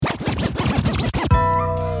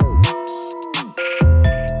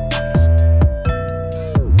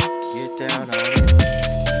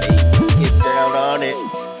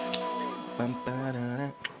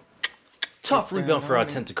Tough rebound for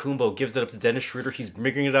Antetokounmpo. Gives it up to Dennis Schroeder. He's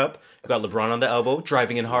bringing it up. We got LeBron on the elbow,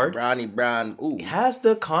 driving in hard. Brown. Ooh. He has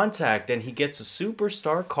the contact, and he gets a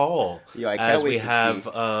superstar call. Yo, I can't as wait we to have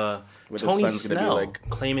see Tony the Suns gonna be Snell like.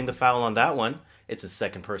 claiming the foul on that one. It's his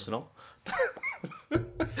second personal. I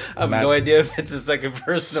have no idea if it's his second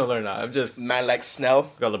personal or not. I'm just... Man like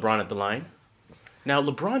Snell. Got LeBron at the line. Now,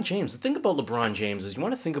 LeBron James, the thing about LeBron James is you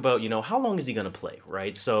want to think about, how long is he going to play,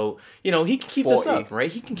 right? So, he can keep 40. this up,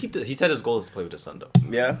 right? He can keep this. He said his goal is to play with his son, though.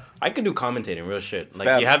 Yeah. I can do commentating, real shit. Like,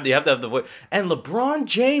 Fam. you have to have the voice. And LeBron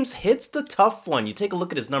James hits the tough one. You take a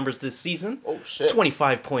look at his numbers this season. Oh, shit.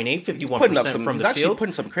 25.8, 51% from the field.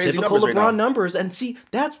 Putting some crazy Typical numbers LeBron right now. numbers. And see,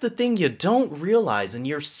 that's the thing you don't realize. In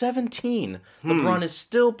year 17, LeBron is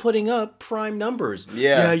still putting up prime numbers.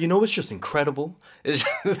 Yeah. It's just incredible. It's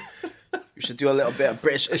just... You should do a little bit of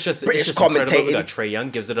British It's just commentating. incredible. We got Trae Young,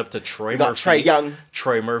 gives it up to Troy got Murphy. Trae Young.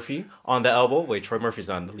 Troy Murphy on the elbow. Wait, Troy Murphy's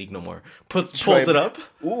not in the league no more. Pulls it up.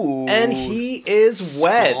 Ooh. And he is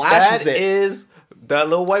wet. Splashes That it. is that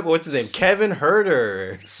little white boy. What's his name? Kevin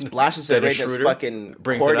Herter. Splashes it Dennis right in his Schroeder fucking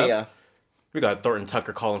brings it cornea. up. We got Thornton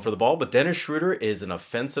Tucker calling for the ball, but Dennis Schroeder is an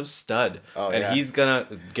offensive stud. And he's going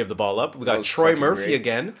to give the ball up. We got Troy Murphy great.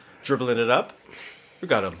 again, dribbling it up. We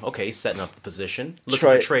got him. Okay, setting up the position. Looking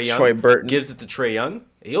for Trae Young. Troy Burton. Gives it to Trae Young.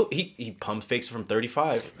 He pump fakes it from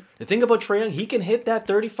 35. The thing about Trae Young, he can hit that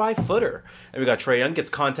 35-footer. And we got Trae Young, gets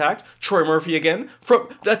contact. Troy Murphy again.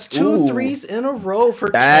 That's two threes in a row for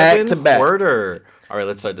Kevin Huerter. All right,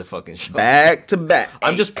 let's start the fucking show. Back to back.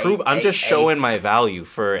 I'm just showing my value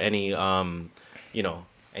for any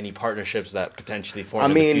any partnerships that potentially form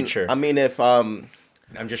in the future. I mean, if I'm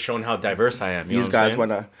just showing how diverse I am. these guys want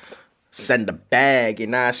to send a bag, you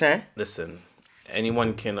know what I'm saying? Listen,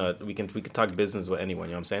 anyone can we can talk business with anyone,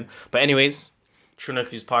 you know what I'm saying? But anyways, True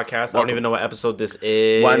Nephews podcast. I don't even know what episode this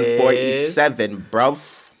is. 147, bruv.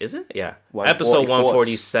 Is it? Yeah. 144. Episode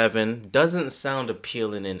 147 doesn't sound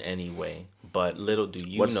appealing in any way, but little do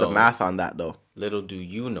you know. What's the math on that though? Little do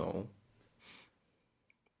you know.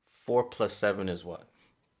 4 plus 7 is what?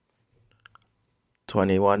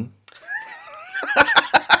 21.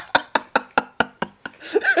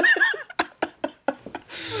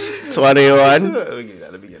 Let me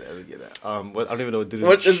get that. I don't even know what to do.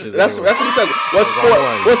 That's what he says. What's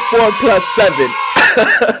 4 plus 7?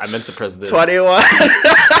 I meant to press this. 21.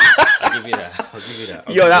 I'll give you that.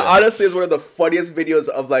 Yo, that honestly is one of the funniest videos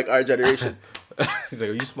of like our generation. He's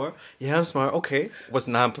like, are you smart? Yeah, I'm smart. Okay. What's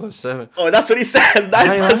 9 plus 7? Oh, that's what he says.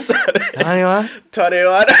 9 plus 7.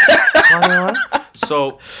 21.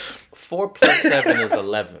 So 4 plus 7 is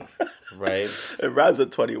 11, right? It rhymes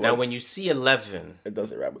with 21. Now, when you see 11, it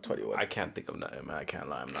doesn't rhyme with 21. I can't think of nothing, man. I can't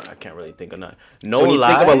lie. I can't really think of nothing. So when you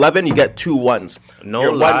think of 11, you get 2 ones. No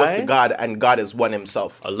You're lie. 1 with the God, and God is 1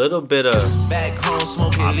 himself. A little bit of... Back home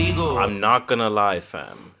smoking legal. I'm not gonna lie,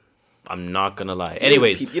 fam. I'm not gonna lie.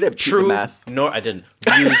 Anyways, you didn't peep True. the math. No, I didn't.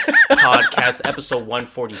 Views podcast episode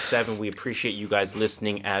 147. We appreciate you guys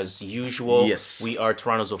listening as usual. Yes. We are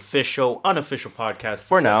Toronto's unofficial podcast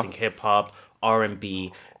For now. discussing hip hop,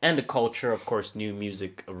 R&B, and the culture. Of course, new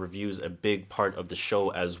music reviews a big part of the show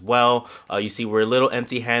as well. You see, we're a little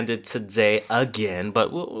empty-handed today again,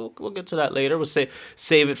 but we'll get to that later. We'll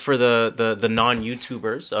save it for the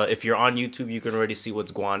non-YouTubers. If you're on YouTube, you can already see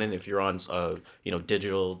what's going on. If you're on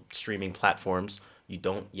digital streaming platforms, you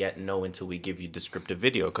don't yet know until we give you descriptive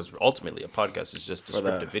video, because ultimately a podcast is just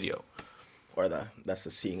descriptive video. Or that's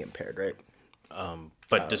the seeing impaired, right?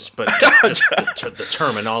 But just the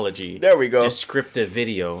terminology. There we go. Descriptive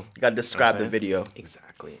video. You gotta describe the video.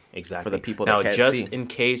 Exactly. For the people that now, can't just see. in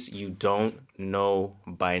case you don't know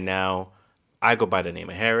by now, I go by the name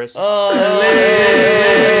of Harris.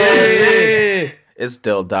 It's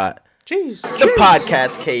Dill Dot. Jeez. The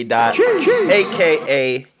podcast K Dot,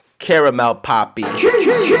 aka Caramel Poppy,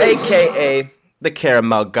 aka the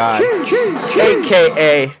Caramel God,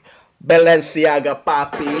 aka Balenciaga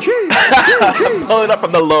Poppy. Pull it up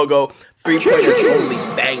from the logo. 3-pointers only.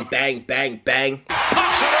 Bang, bang, bang, bang.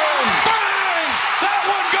 Pops it in. Bang! That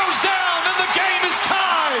one goes down, and the game is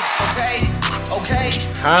tied. Okay.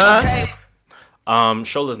 Huh?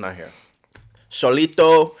 Shola's not here.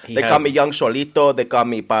 Solito. They call me has- Young Solito. They call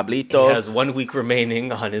me Pablito. He has 1 week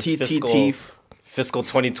remaining on his TTT. fiscal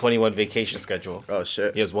 2021 vacation schedule. Oh,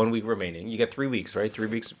 shit. He has 1 week remaining. You get 3 weeks, right? 3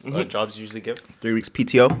 weeks jobs usually give. 3 weeks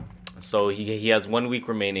PTO. So he has 1 week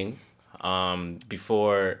remaining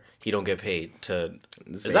before he don't get paid.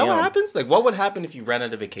 Is that what happens? Like, what would happen if you ran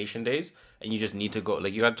out of vacation days and you just need to go?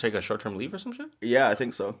 Like, you got to take a short-term leave or some shit? Yeah, I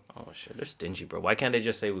think so. Oh, shit. They're stingy, bro. Why can't they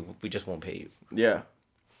just say we just won't pay you? Yeah.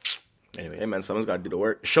 Anyways. Hey, man, someone's got to do the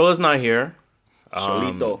work. Shola's not here.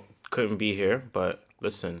 Solito. Couldn't be here, but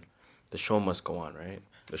listen. the show must go on, right?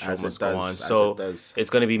 The show As it must go does, on. as So it does. it's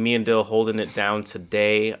going to be me and Dill holding it down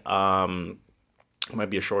today. It might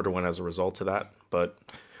be a shorter one as a result of that, but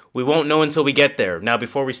we won't know until we get there. Now,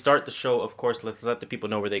 before we start the show, of course, let's let the people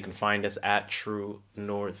know where they can find us at True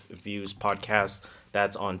North Views Podcast.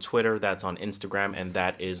 That's on Twitter, that's on Instagram, and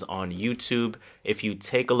that is on YouTube. If you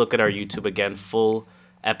take a look at our YouTube, again, full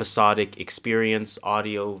episodic experience,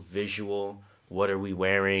 audio, visual, what are we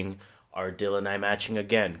wearing? Are Dill and I matching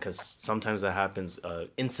again? Because sometimes that happens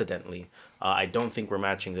incidentally. I don't think we're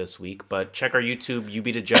matching this week, but check our YouTube, you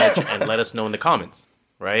be the judge, and let us know in the comments,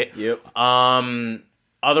 right? Yep.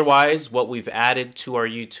 Otherwise, what we've added to our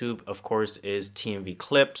YouTube, of course, is TMV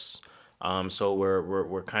clips. So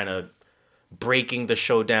we're kind of breaking the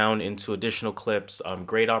show down into additional clips.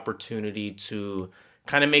 Great opportunity to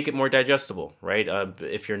kind of make it more digestible, right?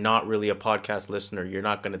 If you're not really a podcast listener, you're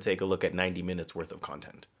not going to take a look at 90 minutes worth of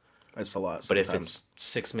content. That's a lot. But if it's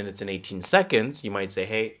 6 minutes and 18 seconds, you might say,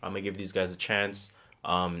 hey, I'm going to give these guys a chance.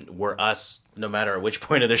 We're us, no matter which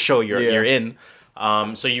point of the show you're in.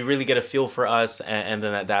 So you really get a feel for us, and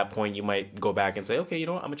then at that point you might go back and say, okay, you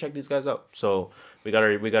know what, I'm gonna check these guys out. So we got our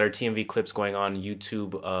TMV clips going on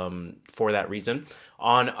YouTube for that reason.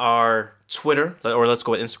 On our Twitter, or let's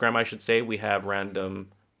go with Instagram, I should say, we have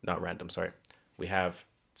we have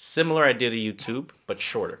similar idea to YouTube but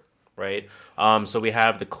shorter, right? So we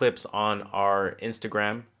have the clips on our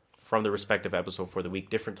Instagram from the respective episode for the week,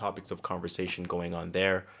 different topics of conversation going on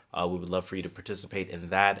there. We would love for you to participate in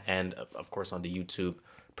that, and of course on the YouTube,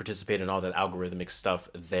 participate in all that algorithmic stuff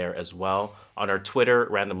there as well. On our Twitter,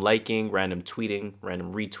 random liking, random tweeting,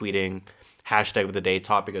 random retweeting, hashtag of the day,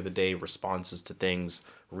 topic of the day, responses to things,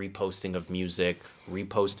 reposting of music,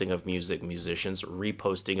 musicians,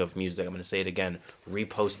 reposting of music. I'm going to say it again,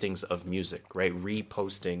 repostings of music, right?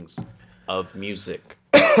 Repostings of music.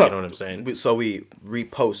 You know what I'm saying? So we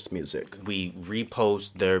repost music. We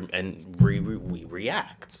repost there and we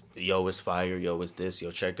react. Yo, it's fire. Yo, it's this.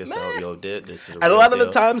 Yo, check this out. Yo, this is And a lot of the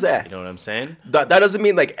times, you know what I'm saying? That doesn't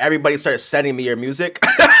mean like everybody starts sending me your music.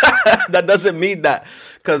 That doesn't mean that,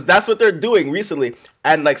 because that's what they're doing recently.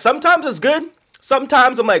 And like sometimes it's good.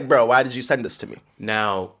 Sometimes I'm like, bro, why did you send this to me?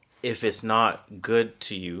 Now, if it's not good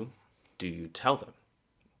to you, do you tell them?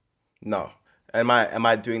 No. Am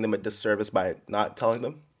I doing them a disservice by not telling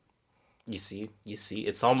them? You see,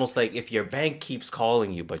 it's almost like if your bank keeps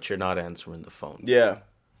calling you, but you're not answering the phone. Yeah.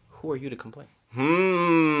 Who are you to complain?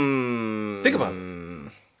 Think about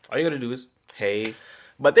it. All you gotta do is, hey.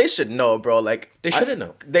 But they should know, bro. Like They shouldn't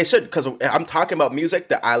know. They should, because I'm talking about music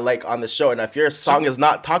that I like on the show, and if your song is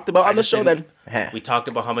not talked about on the show, then we talked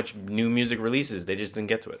about how much new music releases. They just didn't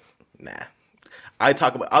get to it. Nah. I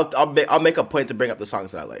talk about. I'll make a point to bring up the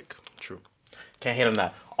songs that I like. True. Can't hate on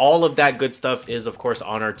that. All of that good stuff is, of course,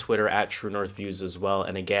 on our Twitter at True North Views as well.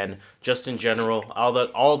 And again, just in general,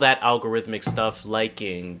 all that algorithmic stuff,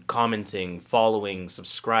 liking, commenting, following,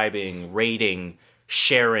 subscribing, rating,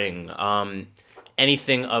 sharing,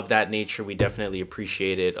 anything of that nature, we definitely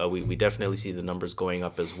appreciate it. We definitely see the numbers going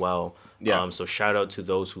up as well. Yeah. So shout out to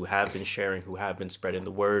those who have been sharing, who have been spreading the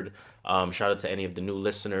word. Shout out to any of the new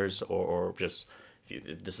listeners, or just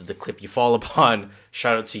if this is the clip you fall upon,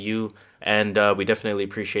 shout out to you. And we definitely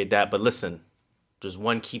appreciate that. But listen, there's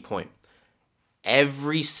one key point.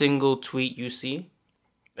 Every single tweet you see.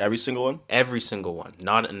 Every single one? Every single one.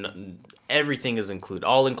 Not everything is included.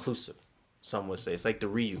 All inclusive, some would say. It's like the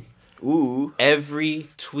Ryu. Ooh. Every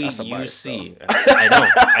tweet you bar, see. I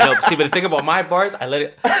know. See, but the thing about my bars, I let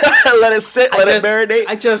it... let it sit, let it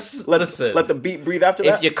marinate. Listen. Let the beat breathe after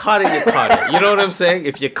that. If you caught it, you caught it. You know what I'm saying?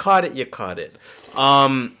 If you caught it, you caught it.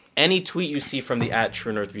 Any tweet you see from the at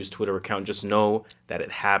True North Views Twitter account, just know that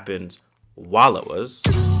it happened while I was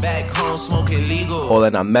Back home smoking legal.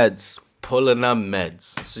 Pulling on meds. pulling up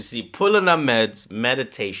meds. So you see, pulling up meds,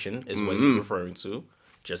 meditation is what he's referring to,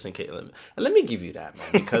 just in case. And let me give you that, man,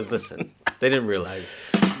 because listen, they didn't realize.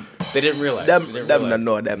 Them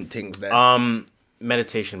know them things there.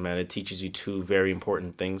 Meditation, man, it teaches you two very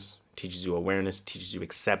important things. It teaches you awareness, teaches you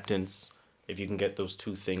acceptance. If you can get those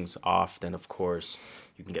two things off, then of course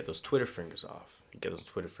you can get those Twitter fingers off. You get those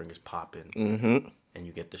Twitter fingers popping, and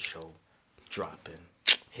you get the show dropping,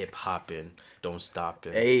 hip hopping, don't stop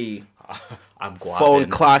it. Hey, I'm guapping. phone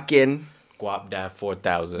clocking. Guap that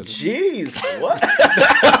 4,000. Jeez, what?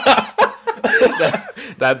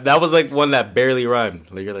 That was like one that barely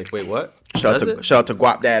rhymed. Like you're like, wait, what? Shout out to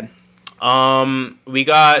Guap Dad. We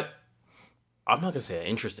got. I'm not gonna say an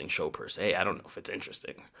interesting show per se. I don't know if it's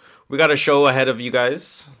interesting. We got a show ahead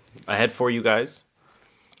for you guys.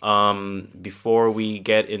 Before we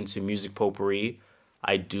get into music potpourri,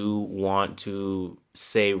 I do want to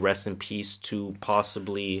say rest in peace to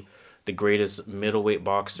possibly the the greatest middleweight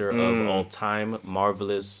boxer of all time,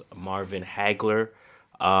 marvelous Marvin Hagler.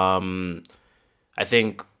 I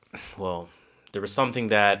think, well, there was something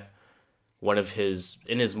that one of his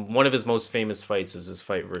most famous fights is his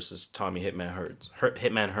fight versus Tommy Hitman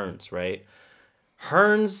Hearns, right?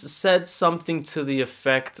 Hearns said something to the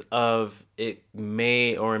effect of it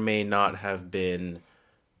may or may not have been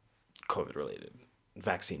COVID related,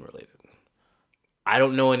 vaccine related. I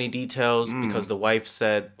don't know any details because the wife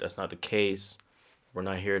said that's not the case. We're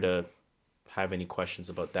not here to have any questions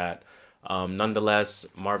about that. Nonetheless,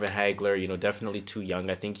 Marvin Hagler, definitely too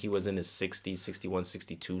young. I think he was in his 60s, 61,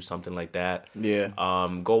 62, something like that. Yeah.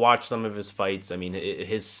 Go watch some of his fights. I mean,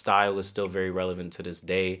 his style is still very relevant to this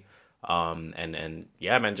day. And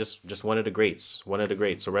yeah, man, just one of the greats. One of the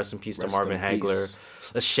greats. So rest in peace to Marvin Hagler.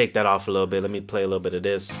 Let's shake that off a little bit. Let me play a little bit of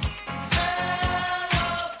this.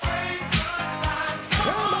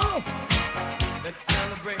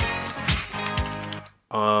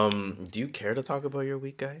 Do you care to talk about your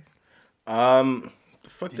week, guy? The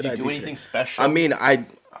fuck Did you do anything special? I mean, I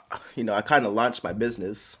kind of launched my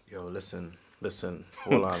business. Yo, listen.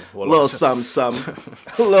 Hold on. Little some.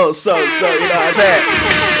 Little some. You know what I'm saying?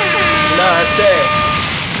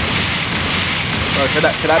 Or can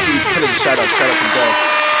I be putting a shout out to go?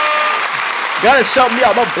 You gotta shout me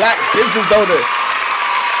out. I'm a black business owner.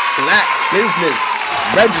 Black business.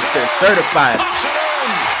 Registered, certified.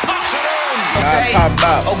 Okay. I'm talking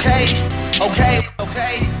about. Okay.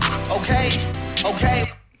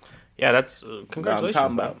 Yeah, that's I'm congratulations.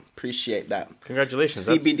 talking Man. about. Appreciate that. Congratulations.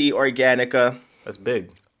 CBD Organica, That's big.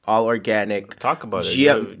 all organic. Talk about it.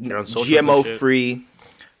 You're on socials and GMO shit. free.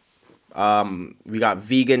 We got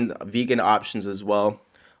vegan options as well.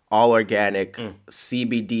 All organic,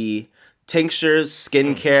 CBD tinctures,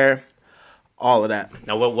 skincare, all of that.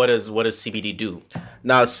 Now, what does CBD do?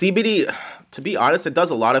 Now CBD, to be honest, it does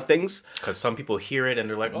a lot of things. Because some people hear it and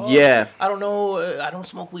they're like, "Oh, Yeah. I don't know, I don't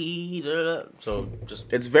smoke weed." So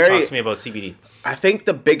just It's very- talk to me about CBD. I think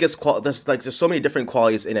the biggest there's so many different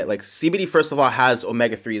qualities in it. Like CBD, first of all, has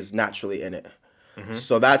omega-3s naturally in it.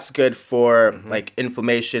 So that's good for like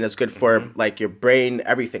inflammation. It's good for like your brain,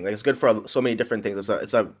 everything. Like it's good for so many different things.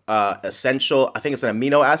 It's a essential. I think it's an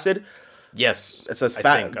amino acid. Yes, It says I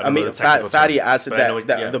fat. think. I don't know mean, the technical fatty term, acid but I know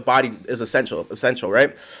that yeah. the body is essential,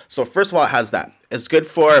 right? So first of all, it has that. It's good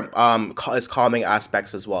for its calming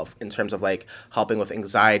aspects as well, in terms of like helping with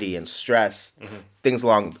anxiety and stress, things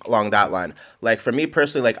along that line. Like for me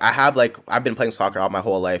personally, like I've been playing soccer all my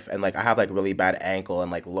whole life, and like I have like really bad ankle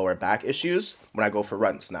and like lower back issues when I go for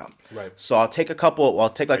runs now. Right. So I'll take like Are a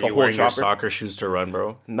you whole wearing your dropper. soccer shoes to run,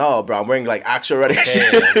 bro? No, bro, I'm wearing like actual running Hey,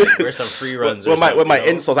 shoes. wear some free runs. With my you know?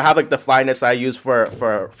 insoles, I have like the Flyknits I use for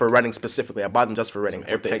running specifically. I bought them just for running.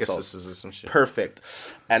 Air with the insoles. Pegasuses or some shit. Perfect.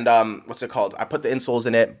 And what's it called? I put the insoles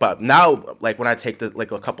in it, but now like when I take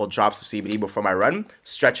like a couple drops of CBD before my run,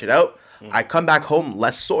 stretch it out, I come back home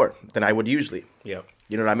less sore than I would usually. Yeah.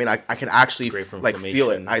 You know what I mean? I can actually Great for like feel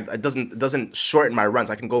it. inflammation. It doesn't shorten my runs.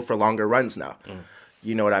 I can go for longer runs now.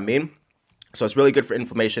 You know what I mean? So it's really good for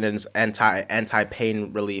inflammation and it's anti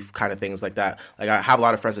pain relief kind of things like that. Like I have a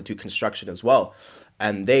lot of friends that do construction as well,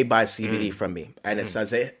 and they buy CBD from me, and it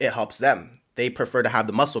says it helps them. They prefer to have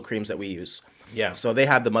the muscle creams that we use. Yeah. So they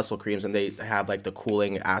have the muscle creams and they have like the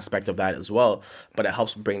cooling aspect of that as well, but it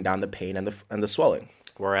helps bring down the pain and the swelling.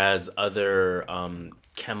 Whereas other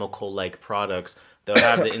chemical-like products, they'll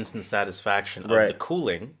have the instant satisfaction of Right. the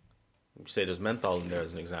cooling. You say there's menthol in there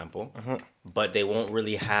as an example, but they won't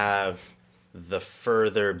really have the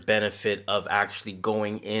further benefit of actually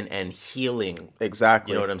going in and healing.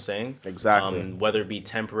 Exactly. You know what I'm saying? Exactly. Whether it be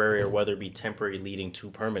temporary or whether it be temporary leading to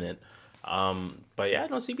permanent. But yeah,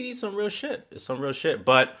 no, CBD is some real shit. It's some real shit.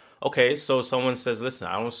 But okay, so someone says, "Listen,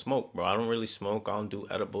 I don't smoke, bro. I don't really smoke. I don't do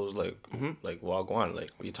edibles. Like wagwan.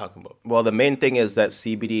 Like, what are you talking about?" Well, the main thing is that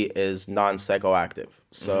CBD is non-psychoactive.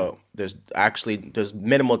 So there's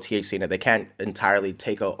minimal THC in it. They can't entirely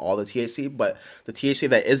take out all the THC, but the THC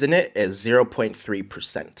that is in it is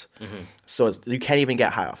 0.3%. So you can't even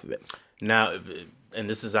get high off of it. Now, and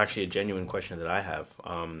this is actually a genuine question that I have.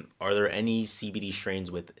 Are there any CBD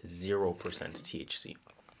strains with 0% THC?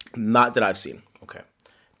 Not that I've seen. Okay.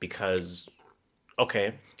 Because,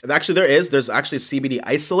 okay. And actually, there's actually CBD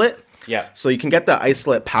isolate. Yeah. So you can get the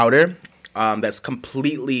isolate powder. That's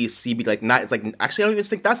completely CBD. Actually, I don't even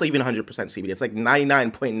think that's like even 100% CBD. It's like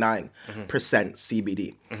 99.9%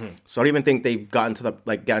 CBD. So I don't even think they've gotten to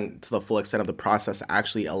the full extent of the process to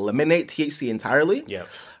actually eliminate THC entirely. Yeah.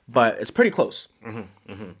 But it's pretty close.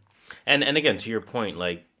 And again, to your point,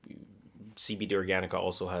 like CBD Organica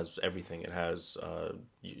also has everything. It has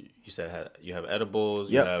you said you have edibles,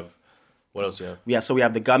 Yep. you have What else do you have? Yeah, so we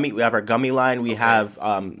have our gummy line. We have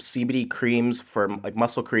CBD creams for like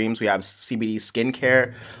muscle creams. We have CBD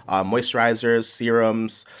skincare, moisturizers,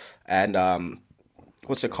 serums, and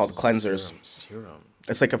what's it called? Cleansers. Serum.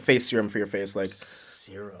 It's like a face serum for your face, like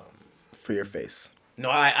Serum. for your face. No,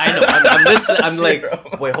 I know. I'm listening. I'm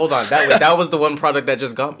like, wait, hold on. That was the one product that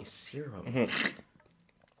just got me. Serum. Mm-hmm.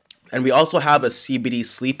 And we also have a CBD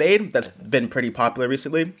sleep aid that's been pretty popular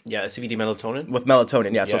recently. Yeah, CBD melatonin. With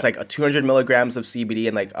melatonin, yeah. So Yeah. it's like 200 milligrams of CBD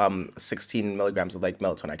and like 16 milligrams of like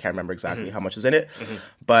melatonin. I can't remember exactly how much is in it,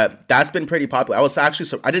 but that's been pretty popular. I was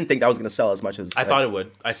actually I didn't think that was gonna sell as much as I thought it would.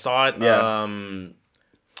 I saw it. Yeah.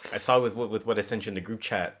 I saw it with what I sent you in the group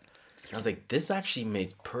chat. And I was like, this actually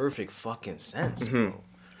makes perfect fucking sense, bro.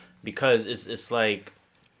 Because it's like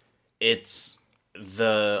it's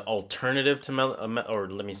the alternative to or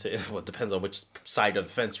let me say, well, it depends on which side of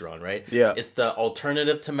the fence you're on, right? Yeah. It's the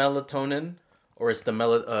alternative to melatonin, or it's the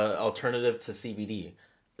alternative to CBD.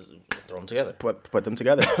 Throw them together. put them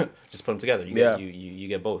together. Just put them together. You Yeah. get, you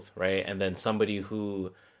get both, right? And then somebody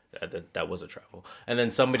who that was a travel, and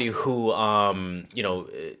then somebody who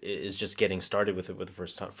is just getting started with it for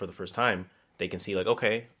the first time, they can see like,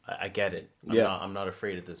 okay, I get it. I'm not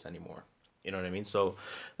afraid of this anymore. You know what I mean? So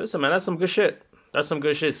listen, man, that's some good shit. That's some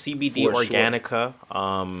good shit. CBD For sure. Organica.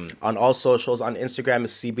 On all socials, on Instagram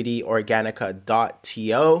is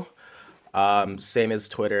cbdorganica.to. Same as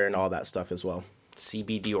Twitter and all that stuff as well.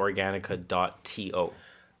 cbdorganica.to.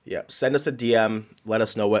 Yeah, send us a DM. Let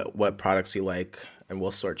us know what products you like, and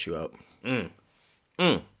we'll sort you out. Okay,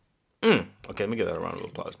 let me get that a round of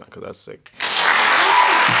applause, man, because that's sick.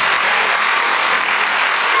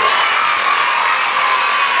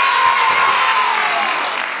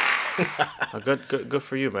 Good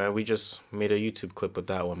for you, man. We just made a YouTube clip with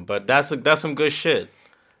that one, but that's some good shit.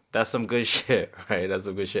 That's some good shit, right? That's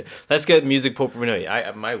some good shit. Let's get music potpourri.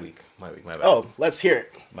 My week, my bad. Oh, let's hear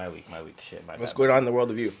it. My week, shit, my What's bad. going on in the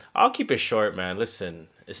world of you? I'll keep it short, man. Listen,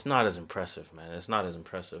 it's not as impressive, man. It's not as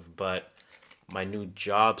impressive, but my new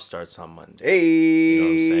job starts on Monday. Hey, You know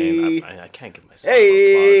what I'm saying? I can't give myself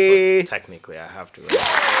Hey. applause, but technically I have to. Right?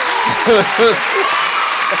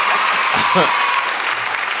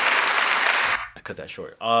 I cut that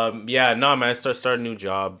short. Yeah, no, man. I start a new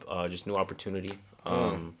job, just new opportunity.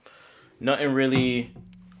 Nothing really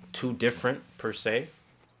too different per se,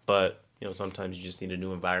 but sometimes you just need a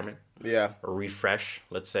new environment, Yeah, a refresh,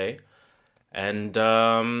 let's say, and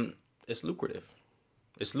it's lucrative.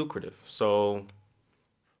 It's lucrative. So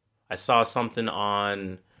I saw something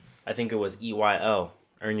on, I think it was EYL,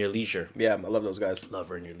 Earn Your Leisure. yeah, I love those guys.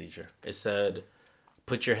 Love Earn Your Leisure. It said,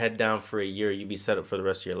 put your head down for a year, you be set up for the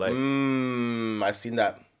rest of your life. I seen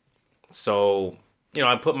that. So,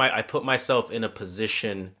 I put myself in a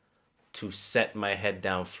position to set my head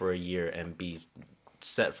down for a year and be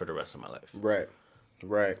set for the rest of my life. Right.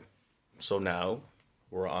 So now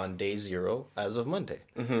we're on day 0 as of Monday.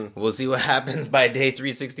 We'll see what happens by day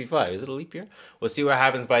 365. Is it a leap year? We'll see what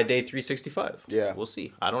happens by day 365. Yeah. We'll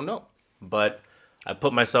see. I don't know. But I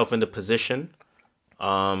put myself in the position.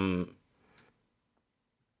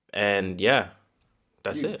 And yeah,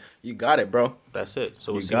 that's it. You got it, bro. That's it.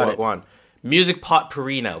 So we'll You see got what it. go on. Music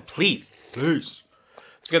potpourri now, please. Let's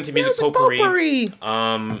get into music potpourri.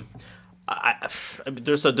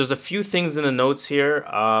 There's a few things in the notes here.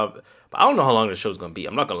 But I don't know how long the show's gonna be.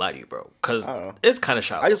 I'm not gonna lie to you, bro, because it's kind of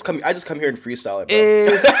shallow. I just come here and freestyle it, bro.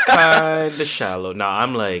 It's kind of shallow. Nah,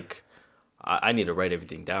 I'm like, I need to write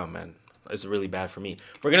everything down, man. It's really bad for me.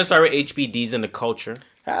 We're gonna start with HBDs in the culture.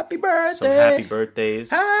 Happy birthday. Some happy birthdays.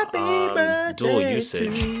 Happy birthday. Dual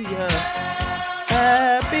usage. to ya.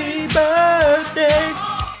 Happy birthday.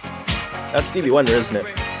 That's Stevie Wonder, isn't it?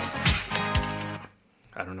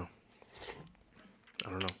 I don't know.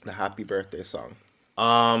 The happy birthday song.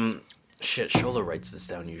 Shit, Shola writes this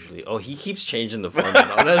down usually. Oh, he keeps changing the format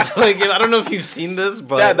on us. Like, I don't know if you've seen this,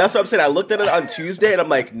 but Yeah, that's what I'm saying. I looked at it on Tuesday and I'm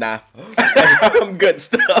like, nah. I'm good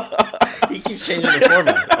still. he keeps changing the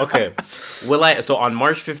format. Okay. So on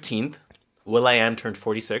March 15th, will.i.am turned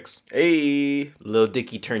 46. Hey. Lil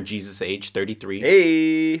Dicky turned Jesus age 33.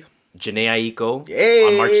 Hey. Janae Aiko Hey.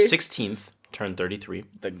 on March 16th turned 33.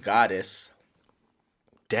 The goddess.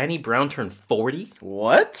 Danny Brown turned 40.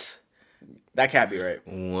 What? That can't be right.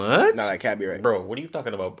 What? No, that can't be right. Bro, what are you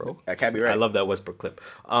talking about, bro? That can't be right. I love that Westbrook clip.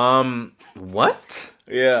 What?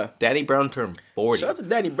 Yeah. Danny Brown turned 40. Shout out to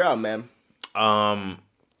Danny Brown, man. On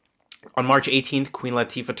March 18th, Queen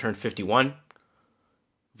Latifah turned 51.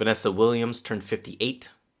 Vanessa Williams turned 58.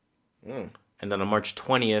 And then on March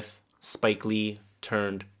 20th, Spike Lee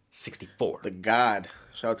turned 64. The God.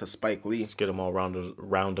 Shout out to Spike Lee. Let's get them all round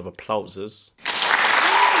of applauses.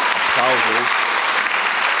 Applauses.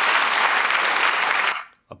 1,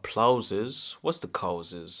 Applauses. What's the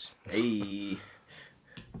causes? Hey.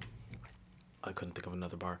 I couldn't think of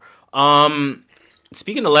another bar.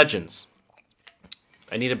 Speaking of legends,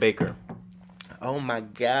 Anita Baker. Oh my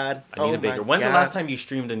God. Anita Baker. When's the last time you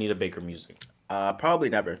streamed Anita Baker music? Probably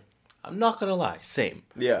never. I'm not gonna lie, same.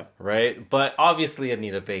 Yeah. Right? But obviously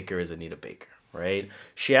Anita Baker is Anita Baker, right?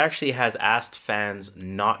 She actually has asked fans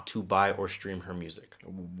not to buy or stream her music.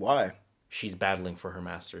 Why? She's battling for her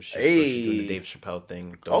masters. So Hey. she's doing the Dave Chappelle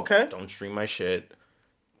thing. Don't stream my shit.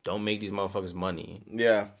 Don't make these motherfuckers money.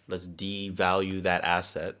 Yeah. Let's devalue that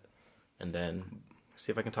asset and then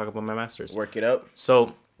see if I can talk about my masters. Work it out.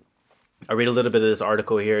 So I read a little bit of this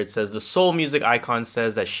article here. It says the soul music icon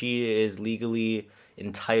says that she is legally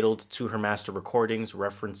entitled to her master recordings,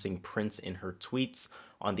 referencing Prince in her tweets.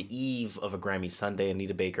 On the eve of a Grammy Sunday,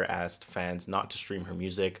 Anita Baker asked fans not to stream her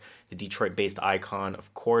music. The Detroit-based icon,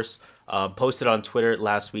 of course, posted on Twitter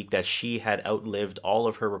last week that she had outlived all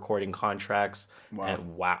of her recording contracts. Wow.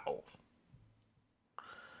 And wow.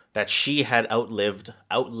 That she had outlived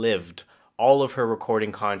all of her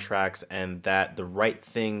recording contracts, and that the right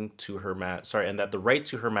to her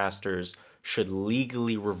masters should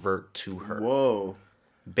legally revert to her. Whoa.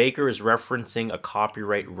 Baker is referencing a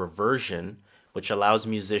copyright reversion, which allows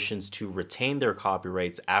musicians to retain their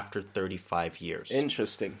copyrights after 35 years.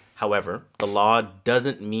 Interesting. However, the law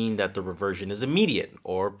doesn't mean that the reversion is immediate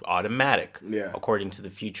or automatic, according to the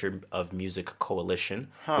Future of Music Coalition,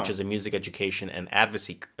 which is a music education and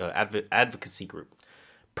advocacy group.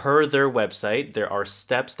 Per their website, there are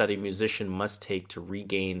steps that a musician must take to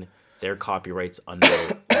regain their copyrights under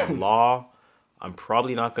the law. I'm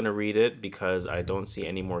probably not going to read it because I don't see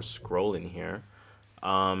any more scrolling here. So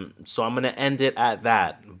I'm going to end it at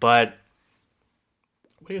that. But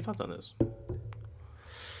what are your thoughts on this?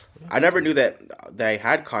 I never knew that they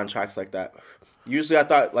had contracts like that. Usually I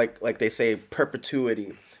thought like they say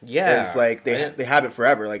perpetuity. Yeah. It's like they have it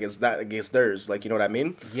forever. Like it's theirs. Like, you know what I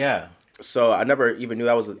mean? Yeah. So I never even knew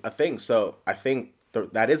that was a thing. So I think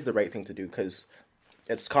that is the right thing to do because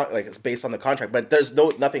it's it's based on the contract. But there's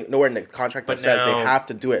nowhere in the contract that says they have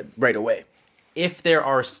to do it right away. If there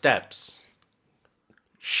are steps,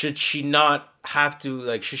 should she not have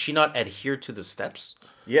to should she not adhere to the steps?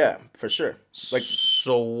 Yeah, for sure.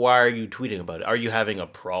 So why are you tweeting about it? Are you having a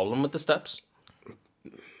problem with the steps?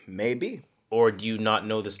 Maybe. Or do you not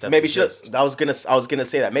know the steps? Maybe I was gonna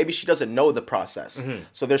say that. Maybe she doesn't know the process. Mm-hmm.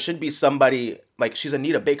 So there should be somebody, like she's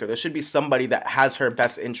Anita Baker. There should be somebody that has her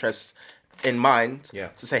best interests in mind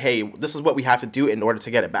to say, hey, this is what we have to do in order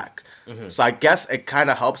to get it back. Mm-hmm. So I guess it kind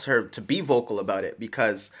of helps her to be vocal about it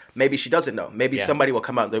because maybe she doesn't know. Maybe somebody will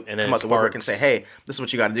come out the woodwork and say, hey, this is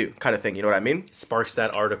what you got to do, kind of thing. You know what I mean? It sparks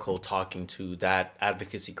that article talking to that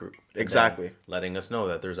advocacy group. Exactly. Letting us know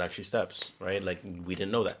that there's actually steps, right? Like we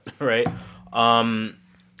didn't know that, right?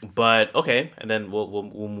 But okay, and then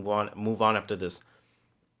we'll move on after this.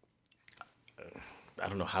 I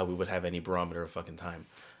don't know how we would have any barometer of fucking time.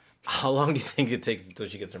 How long do you think it takes until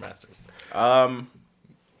she gets her masters?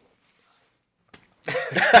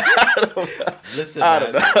 Listen, I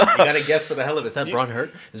don't know. You gotta guess for the hell of it. Is that Braun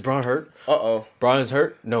hurt? Is Braun hurt? Uh-oh. Braun is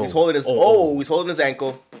hurt? No. He's holding his he's holding his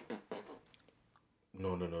ankle.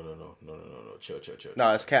 No. Chill.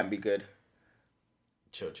 No, this can't be good.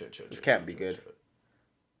 Chill. This can't be good.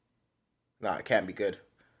 Nah, it can't be good.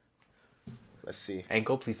 Let's see.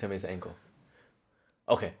 Ankle? Please tell me it's ankle.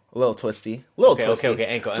 Okay. A little twisty. Twisty. Okay.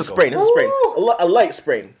 Ankle. It's a sprain. A light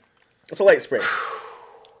sprain. It's a light sprain.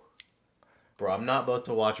 Bro, I'm not about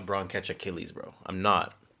to watch Braun catch Achilles, bro. I'm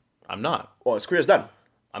not. Oh, his career's done.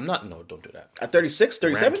 I'm not. No, don't do that. At 36,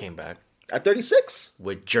 37? Came back. At 36?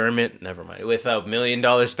 With German. Never mind. With $1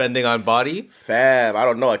 million spending on body. Fam, I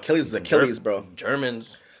don't know. Achilles is Achilles, bro.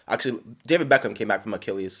 Germans. Actually, David Beckham came back from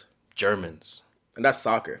Achilles. Germans. And that's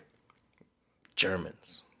soccer.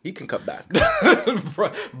 Germans. He can come back.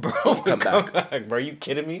 bro, come back. Bro, are you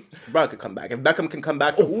kidding me? Bro could come back. If Beckham can come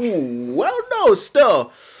back, ooh, I don't know.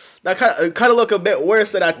 Still, that kind of look a bit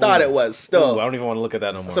worse than I thought it was. Still, I don't even want to look at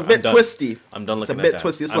that no more. It's a bit twisty. I'm done looking at that. It's a bit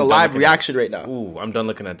twisty. This is a live reaction right now. Ooh, I'm done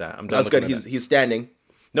looking at that. That's good. He's standing.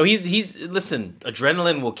 No, he's listen.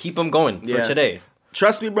 Adrenaline will keep him going for today.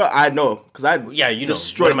 Trust me, bro. I know because I you know.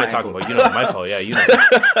 What am I talking about? You know, my fault. Yeah, you know.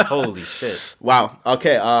 Holy shit. Wow.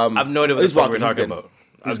 Okay. I've no idea what we're talking about.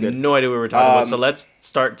 I have no idea what we're talking about. So let's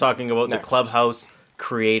start talking about the Clubhouse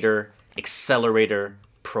Creator Accelerator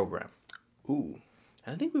Program. Ooh.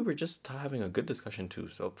 And I think we were just having a good discussion too.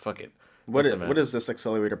 So fuck it. What is this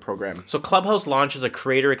accelerator program? So Clubhouse launches a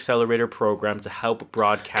Creator Accelerator Program to help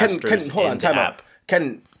broadcasters hold on, time out.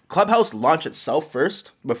 Can Clubhouse launch itself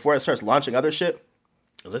first before it starts launching other shit?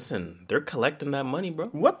 Listen, they're collecting that money, bro.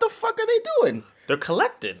 What the fuck are they doing? They're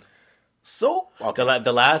collecting. So okay.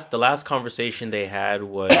 The last conversation they had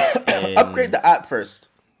was in, Upgrade the app first.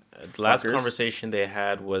 the last fuckers. conversation they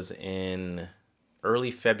had was in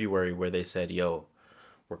early February, where they said, "Yo,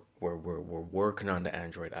 we're working on the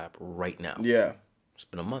Android app right now." Yeah, It's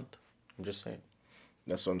been a month. I'm just saying.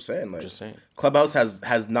 that's what I'm saying. Like, Just saying. Clubhouse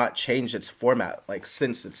has not changed its format like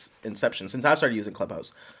since its inception. Since I started using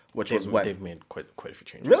Clubhouse, which was what? They've made quite a few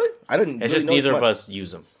changes. Really? I didn't. It's really just notice neither of much. us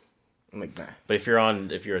use them. I'm like, nah. But if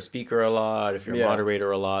you're a speaker a lot, if you're Yeah. a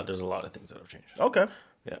moderator a lot, there's a lot of things that have changed. Okay.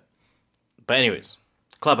 Yeah. But anyways,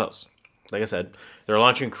 Clubhouse. Like I said, they're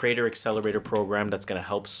launching Creator Accelerator program that's going to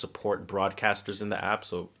help support broadcasters in the app.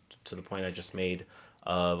 So to the point I just made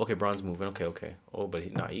of, okay, Braun's moving. Okay. Oh, but he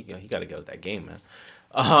got to get out that game, man.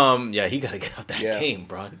 Yeah, he got to get out that game,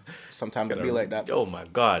 Braun. Sometimes it be like that. Oh my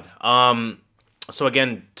God. So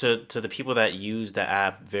again, to the people that use the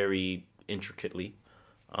app very intricately,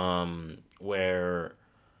 where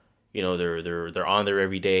they're on there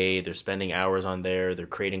every day, they're spending hours on there, they're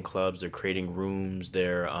creating clubs, they're creating rooms,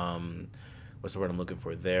 they're what's the word I'm looking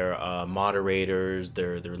for? They're moderators,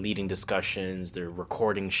 they're leading discussions, they're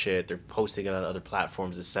recording shit, they're posting it on other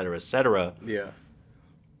platforms, etc., etc. Yeah.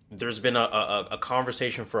 There's been a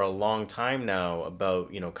conversation for a long time now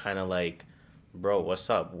about, kind of like, bro, what's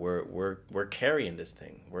up? We're carrying this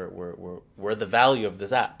thing. We're the value of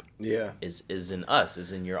this app. Yeah. Is in us,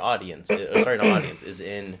 is in your audience. Sorry, not audience, is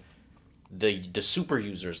in the super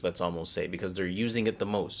users, let's almost say, because they're using it the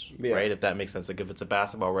most, Yeah. right? If that makes sense. Like if it's a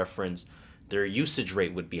basketball reference, their usage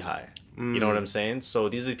rate would be high. You know what I'm saying? So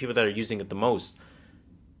these are the people that are using it the most.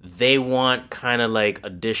 They want kind of like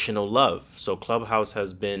additional love. So Clubhouse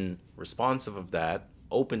has been responsive of that,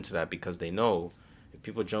 open to that, because they know if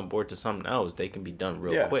people jump board to something else, they can be done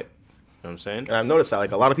real quick. You know what I'm saying? And I've noticed that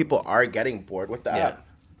like a lot of people are getting bored with the app.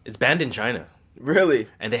 It's banned in China. Really?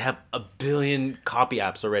 And they have 1 billion copy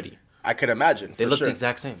apps already. I can imagine. They for look sure. the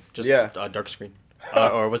exact same. Just dark screen.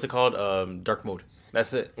 Or what's it called? Dark mode.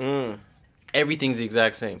 That's it. Everything's the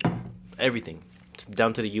exact same. Everything.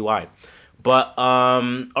 Down to the UI. But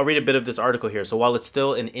I'll read a bit of this article here. So while it's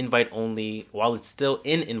still in invite only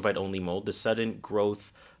mode, the sudden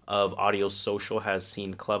growth of Audio Social has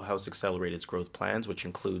seen Clubhouse accelerate its growth plans, which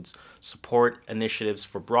includes support initiatives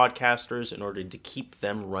for broadcasters in order to keep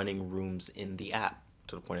them running rooms in the app,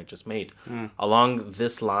 to the point I just made. Along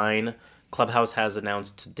this line, Clubhouse has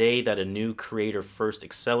announced today that a new Creator First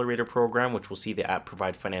Accelerator program, which will see the app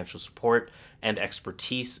provide financial support and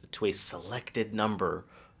expertise to a selected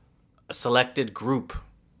group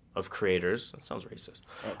of creators. That sounds racist.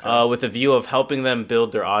 With a view of helping them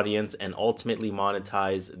build their audience and ultimately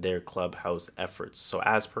monetize their Clubhouse efforts. So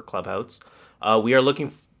as per Clubhouse, we are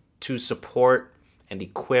looking to support and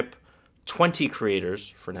equip 20 creators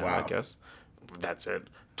for now, I guess. That's it.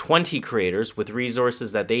 20 creators with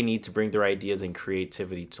resources that they need to bring their ideas and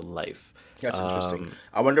creativity to life. That's interesting.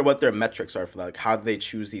 I wonder what their metrics are for like how they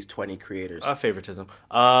choose these 20 creators. Favoritism.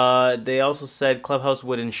 They also said Clubhouse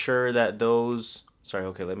would ensure that those... Sorry,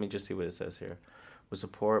 okay, let me just see what it says here. Would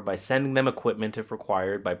support by sending them equipment if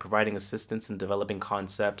required, by providing assistance in developing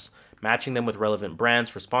concepts, matching them with relevant brands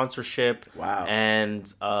for sponsorship,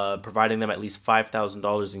 and providing them at least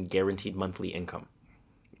 $5,000 in guaranteed monthly income.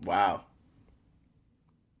 Wow.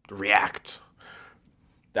 React.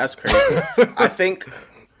 That's crazy.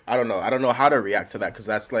 I don't know how to react to that, because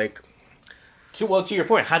that's like... To your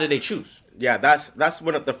point, how did they choose? Yeah, that's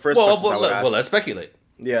one of the first questions I would ask. Well, let's speculate.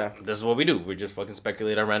 Yeah. This is what we do. We just fucking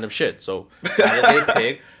speculate on random shit. So how did they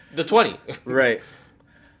pick the 20? Right.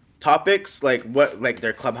 Topics, like what, like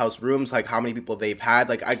their Clubhouse rooms, like how many people they've had.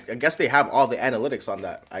 Like I guess they have all the analytics on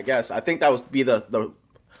that. I guess. I think that would be the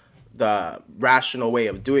rational way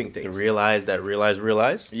of doing things. To realize.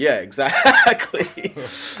 Yeah, exactly.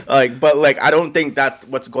 But I don't think that's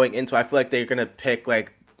what's going into. I feel like they're gonna pick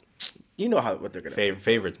what they're gonna pick.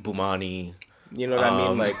 Favorites, Bumani. You know what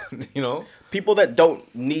I mean? People that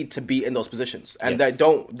don't need to be in those positions and that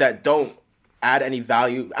don't add any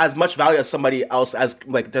value, as much value as somebody else as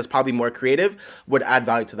that's probably more creative would add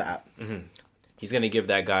value to the app. Mm-hmm. He's gonna give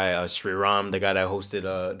that guy Sriram, the guy that hosted,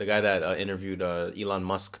 the guy that interviewed Elon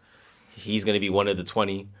Musk. He's gonna be one of the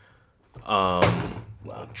 20. Drop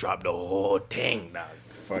the whole thing, dog.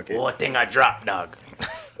 Fuck it. Whole thing I dropped, dog.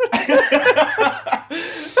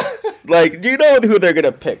 You know who they're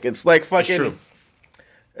gonna pick. It's like fucking. It's true.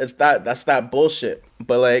 That's that bullshit.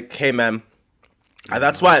 But hey man,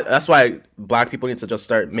 that's why black people need to just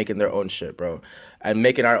start making their own shit, bro, and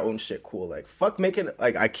making our own shit cool. Fuck making,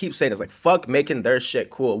 I keep saying this, fuck making their shit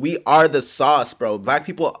cool. We are the sauce, bro. Black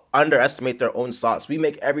people underestimate their own sauce. We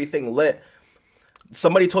make everything lit.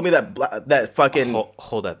 somebody told me that that fucking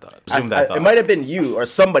Hold that thought. Zoom that thought. it might have been you or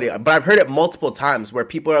somebody, but I've heard it multiple times where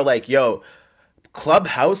people are like, "Yo,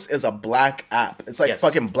 Clubhouse is a black app. It's like Yes.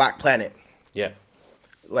 fucking Black Planet." Yeah.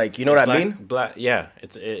 Like, you know what I mean? Black. Yeah.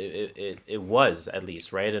 It was at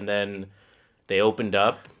least right, and then they opened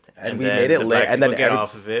up, And we then made it the lit, black and then people get every-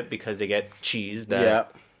 off of it because they get cheese. That Yeah,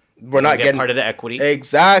 we're not get getting part of the equity,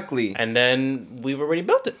 exactly. and then we've already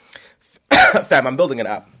built it. Fam, I'm building an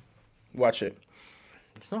app. Watch it.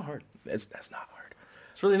 It's not hard. That's not hard.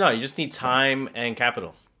 It's really not. You just need time and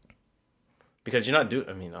capital. Because you're not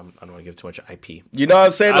I mean, I don't want to give too much IP. You know what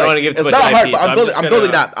I'm saying? I don't Like, wanna give too it's much not IP, hard, but so I'm building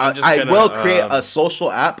an app. I'm just I gonna, will create a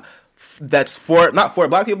social app that's not for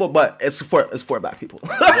black people, but it's for black people.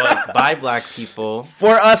 Well, it's by black people.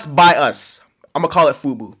 For us, by us. I'm gonna call it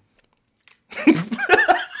FUBU.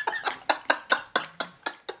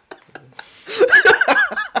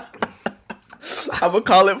 I'm gonna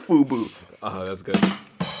call it FUBU. Oh, that's good.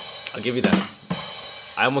 I'll give you that.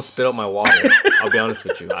 I almost spit out my water. I'll be honest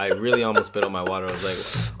with you. I really almost spit out my water. I was like,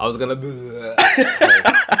 I was gonna.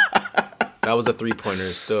 That was a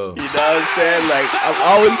 3-pointer still. You know what I'm saying? Like, I'm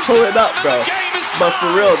always pulling up, bro. But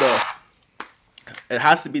for real though, it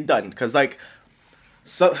has to be done because like,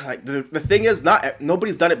 so like the thing is,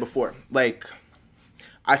 nobody's done it before. Like,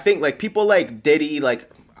 I think like people like Diddy, like,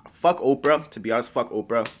 fuck Oprah. To be honest, fuck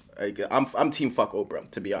Oprah. Like, I'm team fuck Oprah,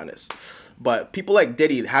 to be honest. But people like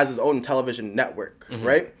Diddy has his own television network,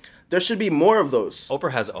 right? There should be more of those.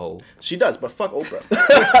 Oprah has O. She does, but fuck Oprah.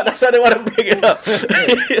 That's why I didn't want to bring it up.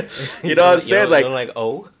 You know what I'm saying? You Like, don't like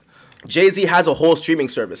O. Jay-Z has a whole streaming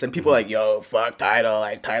service, and people are like, yo, fuck Tidal,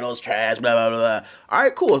 like, Tidal's trash, blah, blah, blah. All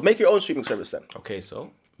right, cool. Make your own streaming service then. Okay,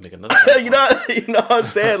 so make another. you know what I'm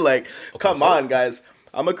saying? Like, come on, guys.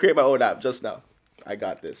 I'm going to create my own app just now. I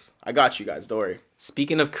got this. I got you guys. Don't worry.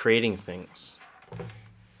 Speaking of creating things,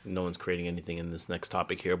 no one's creating anything in this next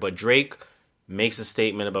topic here, but Drake makes a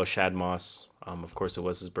statement about Shad Moss. Of course, it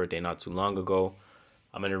was his birthday not too long ago.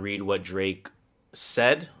 I'm going to read what Drake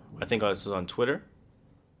said. I think this was on Twitter.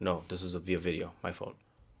 No, this is via video. My fault.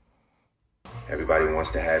 Everybody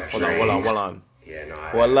wants to have drinks. Hold on. Yeah, no,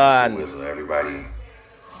 Hold on.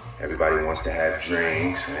 Everybody wants to have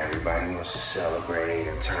drinks, and everybody wants to celebrate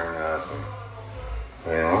and turn up.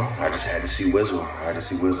 And, you know, I just had to see Wizzle. I had to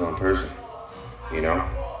see Wizzle in person. You know,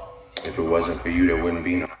 if it wasn't for you, there wouldn't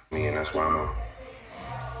be no me, and that's why I'm a.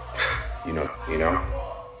 You know,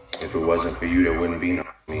 if it wasn't for you, there wouldn't be no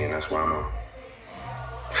me, and that's why I'm a.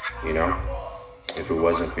 You know, if it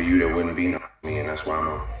wasn't for you, there wouldn't be no me, and that's why I'm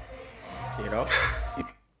a. You know?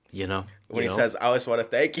 When When he says, I always want to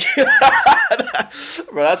thank you.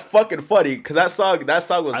 Bro, that's fucking funny, because that song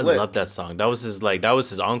was I lit. love that song. That was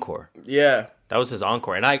his encore. Yeah. That was his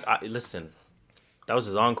encore. And I listen, that was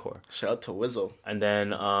his encore. Shout out to Wizzle. And then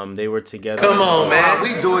they were together. Come on, man.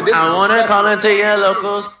 We do this. I wanna call into your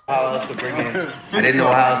locals. How else to bring in? I didn't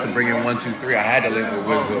know how else to bring in 1, 2, 3. I had to link with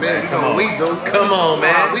Wizzle, man. Come on. We do. Come on,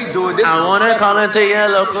 man. We do this. I wanna call into your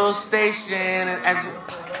local station and ask.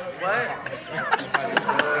 What?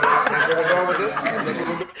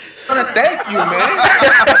 I wanna thank you, man.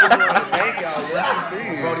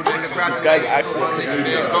 This guy's actually a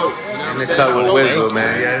comedian. In the cut with Wizzle,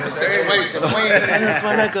 man. Yes. I just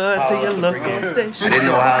want to go to your local station. I didn't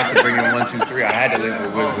know how else to bring in 1, 2, 3. I had to link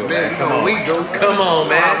with Wizzle, man. Come on. We do. Come on,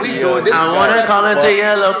 man. We do this. I wanna call into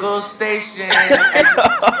your local station.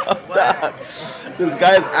 This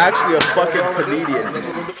guy's actually a fucking comedian.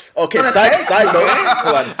 Okay, side note.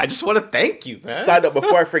 Hold on. I just want to thank you, man. Side note,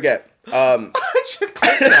 before I forget. I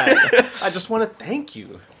just want to thank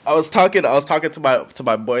you. I was talking to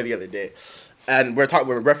my boy the other day, and we're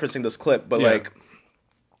referencing this clip, but Yeah. like,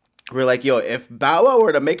 we're like, yo, if Bow Wow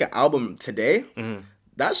were to make an album today,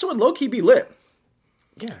 that shit would low key be lit.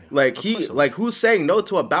 Yeah. Like of course it like who's saying no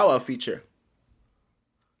to a Bow Wow feature?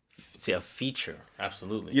 See, a feature.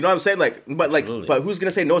 Absolutely. You know what I'm saying? Like, Absolutely. but who's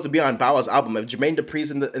gonna say no to be on Bow Wow's album? If Jermaine Dupri's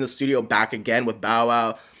in the studio back again with Bow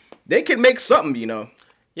Wow, they can make something. You know,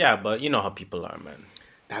 Yeah, but you know how people are, man.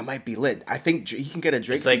 that might be lit. I think he can get a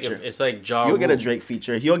Drake It's like feature. it's like Ja He'll get a Rule. Drake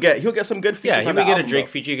feature. He'll get some good Yeah, features. he on would the get a album, Drake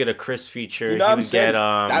bro. feature. You get a Chris feature. You know he what I'm would saying? get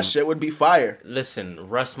That shit would be fire. Listen,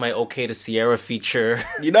 Russ might okay to Sierra feature.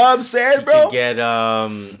 You know what I'm saying, You bro? could get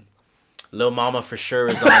Lil Mama for sure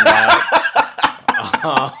is on that.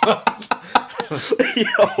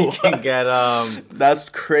 He can get That's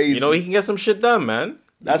crazy. you know, he can get some shit done, man.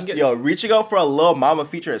 That's reaching out for a Lil Mama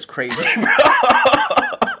feature is crazy, bro.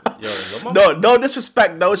 Yo, Lil Mama. No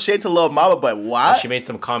disrespect, no shade to Lil Mama, but what? She made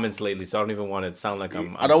some comments lately, so I don't even want to sound like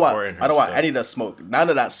I'm I don't supporting want. her. I don't want still. any of the smoke. None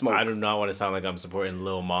of that smoke. I do not want to sound like I'm supporting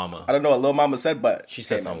Lil Mama. I don't know what Lil Mama said, but She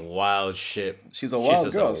said hey, some man. wild shit. She's a wild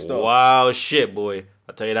she said girl some still. Wild shit, boy.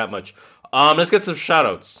 I'll tell you that much. Let's get some shout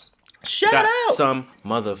outs. Shout Got out. some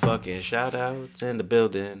motherfucking shout outs in the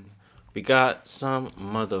building. We got some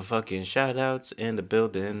motherfucking shout outs in the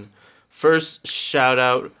building. First shout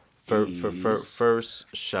out first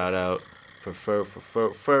shout out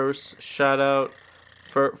first shout out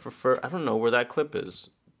for I don't know where that clip is.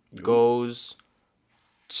 Goes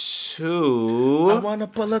to I wanna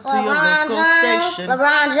pull up to your LeBron local James, station.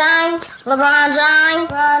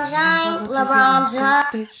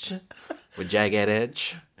 LeBron James. with jagged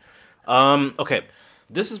edge. Okay,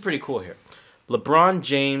 this is pretty cool here. LeBron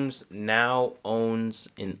James now owns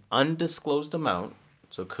an undisclosed amount,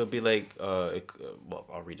 so it could be like, well,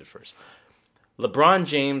 I'll read it first. LeBron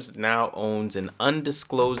James now owns an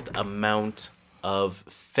undisclosed amount of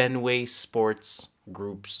Fenway Sports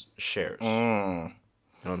Group's shares. You know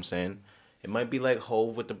what I'm saying? It might be like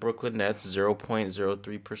Hove with the Brooklyn Nets,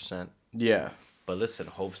 0.03%. Yeah. But listen,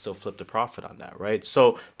 Hove still flipped a profit on that, right?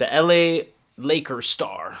 So the LA Lakers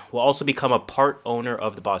star will also become a part owner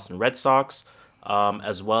of the Boston Red Sox,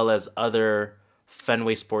 as well as other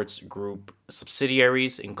Fenway Sports Group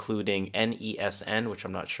subsidiaries, including NESN, which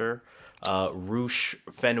I'm not sure, Roush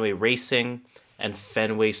Fenway Racing, and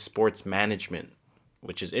Fenway Sports Management,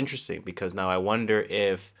 which is interesting because now I wonder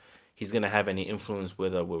if he's going to have any influence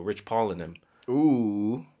with Rich Paul in him.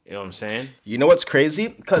 Ooh. You know what I'm saying? You know what's crazy?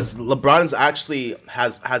 Because LeBron's actually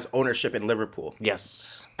has ownership in Liverpool,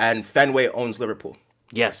 Yes. and Fenway owns Liverpool.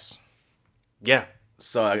 Yes. Yeah.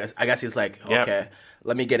 So I guess he's like, Yeah. okay,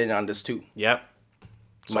 let me get in on this too. Yep.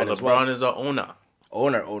 So Might as LeBron well. is a owner.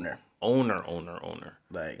 Owner.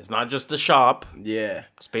 Like, It's not just the shop. yeah,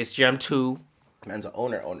 Space Jam 2. man's an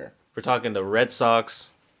owner. We're talking the Red Sox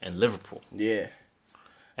and Liverpool. Yeah.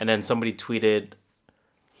 And then somebody tweeted,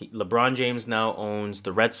 LeBron James now owns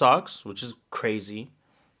the Red Sox, which is crazy,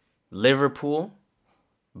 Liverpool,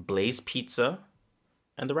 Blaze Pizza,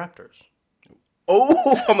 and the Raptors.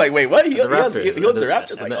 Oh, I'm like, wait, what? He owns the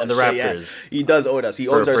Raptors? And Like, the oh, shit, yeah. Raptors. He does own us. He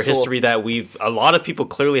owns our For soul. history that a lot of people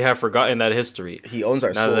clearly have forgotten that history. He owns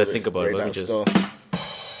our Now soul. that I think about it, right let me now just, still.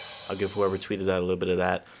 I'll give whoever tweeted that a little bit of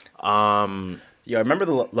that. Yo, remember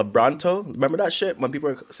the LeBronto? Remember that shit? When people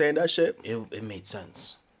were saying that shit? It made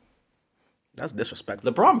sense. That's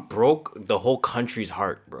disrespectful. LeBron broke the whole country's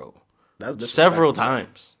heart, bro. That's disrespectful. Several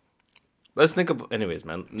times. Let's think about. Anyways,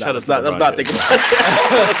 man. Nah, let's not think about it. Let's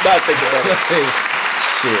not think about it.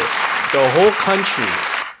 Shit. The whole country.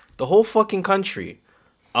 The whole fucking country.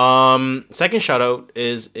 Second shout out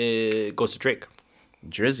goes to Drake. Goes to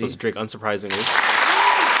Drizzy. Drake, unsurprisingly.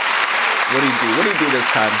 What do you do? What do you do this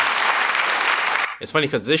time? It's funny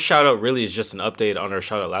because this shout out really is just an update on our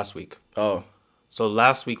shout out last week. Oh, So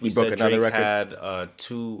last week we You broke said another Drake record? had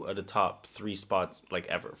 2 of the top 3 spots like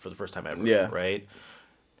ever for the first time ever. Yeah. Right?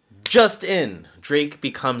 Just in, Drake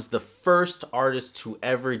becomes the first artist to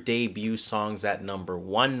ever debut songs at number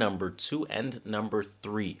 1, number 2, and number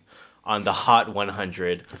 3 on the Hot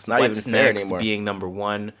 100. It's not What's even fair Next anymore. being number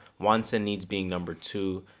 1, Wants and Needs being number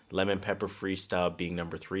 2, Lemon Pepper Freestyle being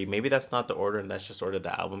number 3. Maybe that's not the order, and that's just order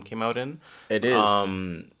the album came out in. it is.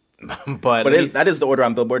 But That is the order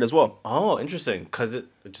on Billboard as well. oh, interesting, because it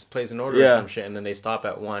just plays in order Yeah. or some shit, and then they stop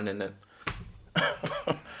at 1, and then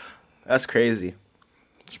That's crazy.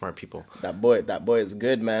 smart people. That boy is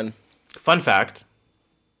good, man. Fun fact,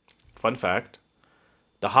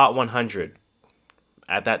 the Hot 100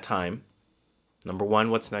 at that time, number 1,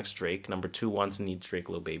 What's Next, Drake. Number 2, Wants and Needs, Drake,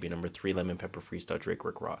 Lil Baby. Number 3, Lemon Pepper Freestyle, Drake,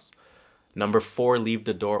 Rick Ross. Number 4, Leave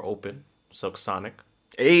the Door Open, Silk Sonic.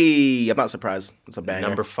 Hey, I'm not surprised. It's a banger.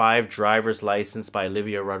 Number 5, Driver's License by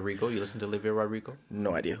Olivia Rodrigo. You listen to Olivia Rodrigo?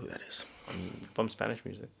 No idea who that is. From Spanish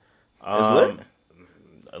music. Is lit?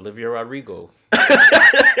 Olivia Rodrigo.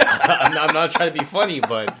 I'm not trying to be funny,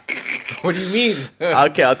 but what do you mean?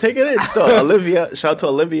 Okay, I'll take it in still. Olivia. Shout out to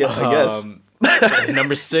Olivia, I guess.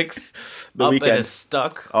 Number 6, The Up Weeknd. and Is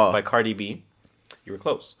Stuck Oh. by Cardi B. You were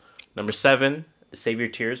close. Number 7, Save Your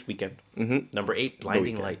Tears, Weekend. Number 8,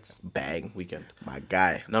 Blinding Weeknd. Lights, Bang. Weekend. My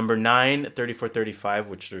guy. Number 9, 3435,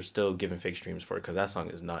 which they're still giving fake streams for because that song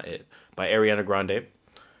is not it, by Ariana Grande.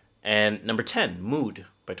 And number 10, Mood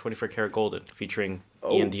by 24 Karat Golden, featuring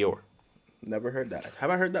Ian Dior. Never heard that.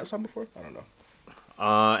 Have I heard that song before? I don't know.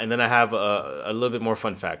 And then I have a little bit more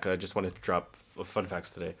fun fact. I just wanted to drop fun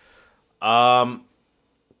facts today.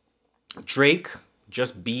 Drake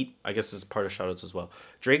just beat, I guess this is part of shoutouts as well.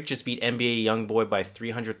 Drake just beat NBA YoungBoy by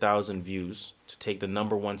 300,000 views to take the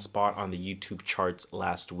 #1 spot on the YouTube charts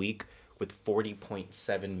last week with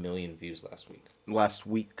 40.7 million views last week. Last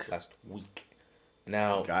week.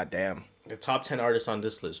 Now, Goddamn. the top 10 artists on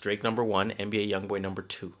this list: Drake #1, NBA YoungBoy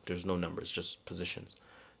 #2. There's no numbers, just positions.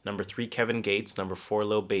 #3, Kevin Gates. #4,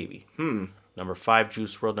 Lil Baby. #5,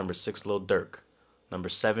 Juice WRLD. #6, Lil Durk.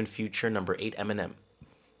 #7, Future. #8, Eminem.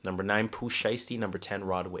 #9, Pooh Shiesty. #10,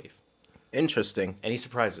 Rod Wave. Interesting. Any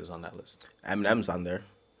surprises on that list? Eminem's on there.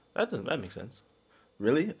 That makes sense.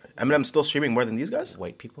 Really? Eminem's still streaming more than these guys?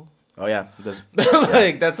 White people. Oh, yeah. There's-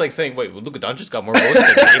 Like that's like saying, wait, well, Luka Doncic got more votes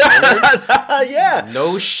than Dame. yeah.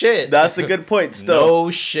 No shit. That's a good point still. No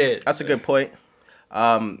shit. That's a good point.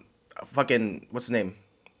 Fucking, what's his name?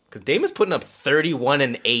 Because Dame is putting up 31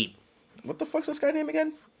 and 8. What the fuck's this guy name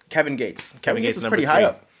again? Kevin Gates. Kevin Gates is number pretty 3. high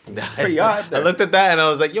up. Pretty high up I there. looked at that and I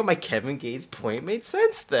was like, yo, my Kevin Gates point made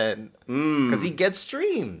sense then. Because he gets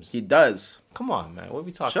streams. He does. Come on, man. What are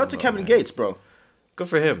we talking about? Shout out to Kevin man? Gates, bro. Good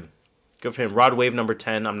for him. Good for him. Rod Wave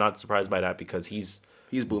 #10. I'm not surprised by that because he's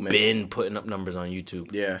booming. been putting up numbers on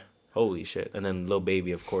YouTube. Yeah. Holy shit. And then Lil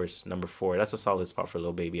Baby, of course, #4. That's a solid spot for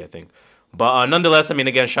Lil Baby, I think. But nonetheless, I mean,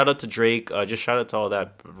 again, shout out to Drake. Just shout out to all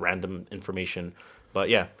that random information. But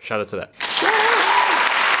yeah, shout out to that.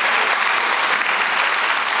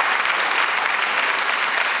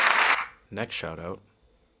 Next shout out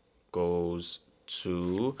goes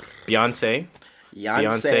to Beyonce.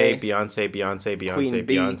 Beyonce. Queen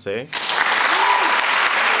Bee. Beyonce.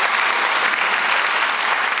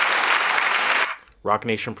 Rock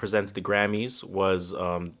Nation Presents the Grammys was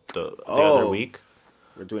the other week.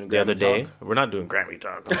 We're doing The other Grammy day. talk. We're not doing Grammy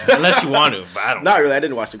talk. Unless you want to, but I don't. Not really. I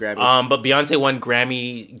didn't watch the Grammys. But Beyonce won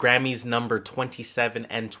Grammys number 27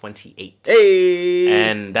 and 28. Hey.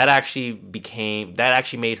 And that actually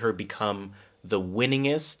made her become the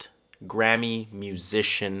winningest Grammy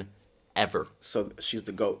musician ever. So she's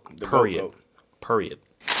the GOAT. The Period. GOAT. Period.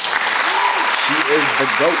 She is the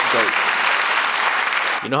GOAT.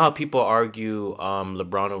 You know how people argue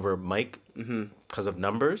LeBron over Mike because of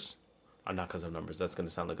numbers? Not because of numbers. That's gonna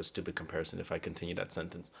sound like a stupid comparison if I continue that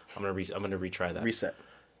sentence. I'm gonna retry that. Reset.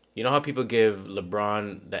 You know how people give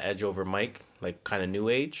LeBron the edge over Mike, like kind of new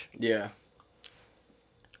age? Yeah.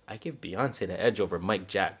 I give Beyonce the edge over Mike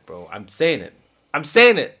Jack, bro. I'm saying it. I'm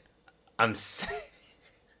saying it.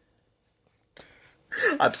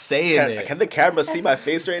 Can the camera see my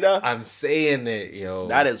face right now? I'm saying it, yo.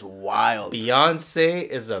 That is wild. Beyonce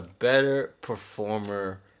is a better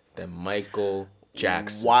performer than Michael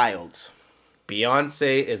Jackson. Wild.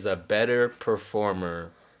 Beyonce is a better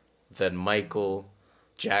performer than Michael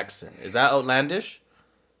Jackson. Is that outlandish?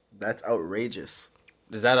 That's outrageous.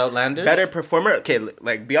 Is that outlandish? Better performer? Okay,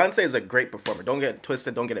 like Beyonce is a great performer. Don't get it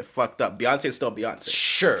twisted. Don't get it fucked up. Beyonce is still Beyonce.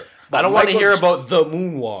 Sure. But I don't want to Michael hear J- about the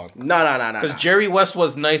moonwalk. No. Because Jerry West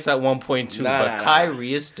was nice at one point too, Nah, but nah.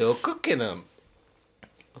 Kyrie is still cooking him.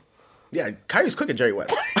 Yeah, Kyrie's cooking Jerry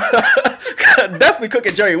West. Definitely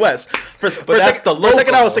cooking Jerry West. For that's a the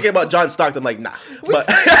second, I was local. thinking about John Stockton. Like, nah. But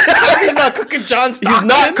Kyrie's not cooking John Stockton. he's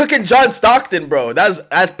not cooking John Stockton, bro. That's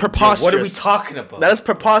preposterous. What are we talking about? That is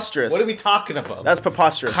preposterous. What are we talking about? That's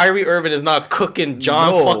preposterous. Kyrie Irving is not cooking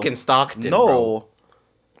John No. fucking Stockton. No. bro.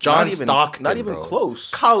 John Not even- Stockton. not even bro.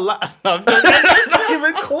 close. No, I'm joking. Not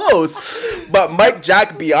even close. But Mike,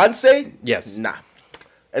 Jack, Beyonce? Yes. Nah.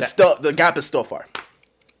 It's still, the gap is still far.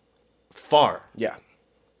 Far. Yeah.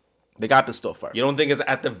 The gap is still far. You don't think it's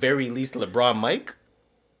at the very least LeBron Mike?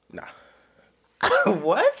 Nah.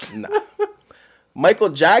 What? Nah. Michael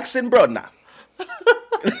Jackson, bro? Nah.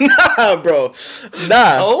 Nah, bro.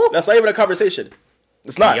 Nah. So? That's not even a conversation.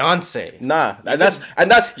 It's not. Beyonce. Nah. And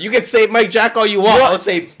that's You can say Mike Jack all you want. No. I'll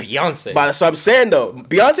say Beyonce. but that's what I'm saying though.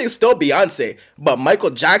 Beyonce is still Beyonce, but Michael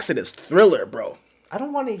Jackson is Thriller, bro. I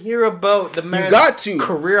don't want to hear about the man's got to.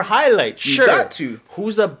 career highlights. You Sure. got to.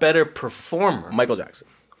 Who's a better performer? Michael Jackson.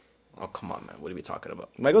 Oh, come on, man. What are we talking about?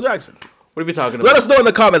 Michael Jackson. What are we talking about? Let us know in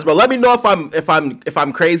the comments, bro. Let me know if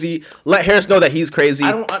I'm crazy. Let Harris know that he's crazy.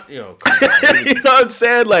 I don't. Come on. You know what I'm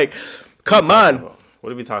saying? Like, come on.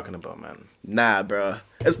 What are we talking about, man? Nah, bro.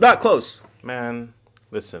 It's not close. Man,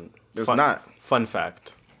 listen. It's not. Fun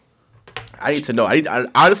fact. I need to know. I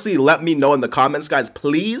honestly, let me know in the comments, guys,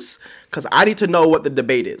 please, because I need to know what the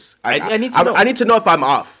debate is. I need to know. I need to know if I'm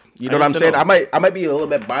off. You know I what I'm need to saying? know. I might be a little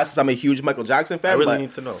bit biased because I'm a huge Michael Jackson fan. I really but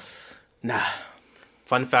need to know. Nah.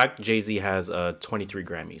 Fun fact: Jay-Z has 23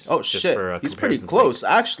 Grammys. Oh just shit. For, He's pretty comparison's close, sake.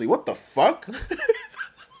 actually. What the fuck?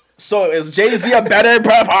 So is Jay-Z a better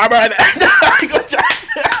performer than Michael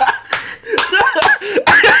Jackson?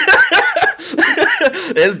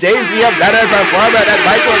 Is Jay-Z a better performer than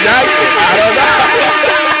Michael Jackson? I don't know.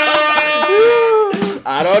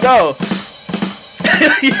 I don't know.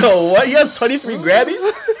 Yo, what? He has 23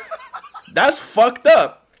 Grammys? That's fucked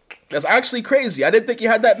up. That's actually crazy. I didn't think he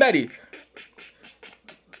had that many.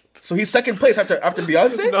 So he's second place after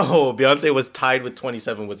Beyonce? No, Beyonce was tied with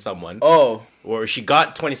 27 with someone. Oh. Or she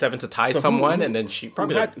got 27 to tie someone, and then she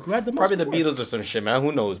probably who had the most probably the before? Beatles or some shit, man.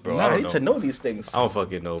 Who knows, bro? Nah, I I don't need know. to know these things. I don't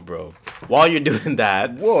fucking know, bro. While you're doing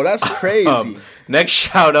that, Whoa, that's crazy. next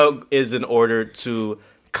shout out is in order to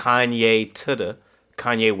Kanye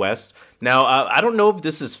West. Now, I don't know if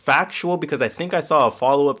this is factual because I think I saw a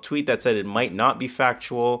follow-up tweet that said it might not be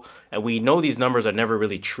factual, and we know these numbers are never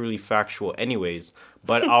really truly factual anyways,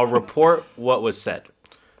 but I'll report what was said.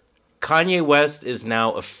 Kanye West is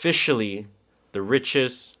now officially the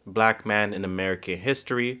richest black man in American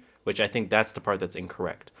history, which I think that's the part that's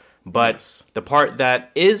incorrect. But the part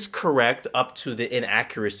that is correct, up to the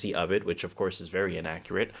inaccuracy of it, which of course is very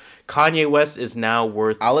inaccurate, Kanye West is now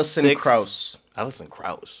worth Alison Krauss. Alison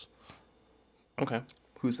Krauss. Okay.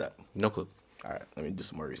 Who's that? No clue. All right, let me do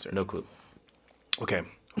some more research. No clue. Okay.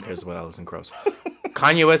 Who cares about Alison Krauss?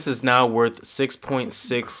 Kanye West is now worth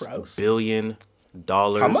 $6.6 billion.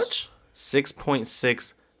 How much?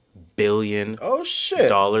 $6.6 billion. Oh, shit.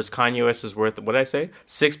 Kanye West is worth, what did I say?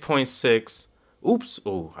 6.6. Oops.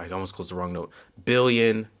 Oh, I almost closed the wrong note.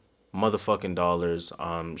 Billion motherfucking dollars.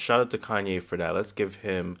 Shout out to Kanye for that. Let's give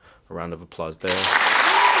him a round of applause there.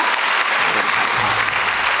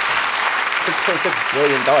 $6.6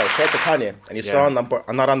 billion. Shout out to Kanye. And you saw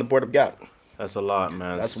I'm not on the board of Gap. That's a lot,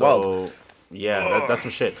 man. That's wild. Yeah, that's some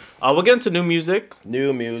shit. We'll get into new music.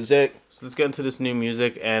 New music. So let's get into this new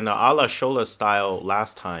music. And a la Shola style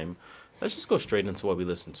last time, let's just go straight into what we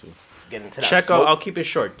listened to. Let's get into that Check smoke. out, I'll keep it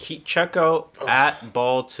short. Check out at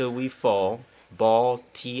Ball Till We Fall. Ball,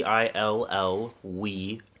 T-I-L-L,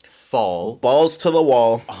 we fall. Balls to the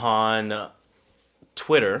wall. On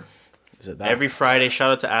Twitter. Is it that? Every Friday.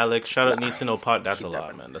 Shout out to Alex. Shout out Need to Know Pod. That's a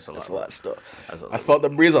lot, man. That's a lot. That's a lot of stuff. That's a I lot. felt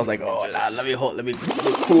the breeze. I was like, oh, nah, let me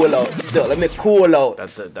cool out. Still, let me cool out.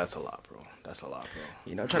 That's a lot, bro. That's a lot, bro.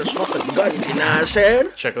 You know, try to smoke the guns, you know what I'm saying?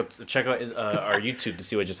 Check out our YouTube to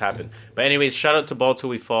see what just happened. But anyways, shout out to Ball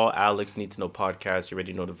Till We Fall, Alex Need to Know Podcast. You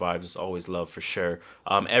already know the vibes. It's always love for sure.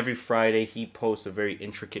 Every Friday he posts a very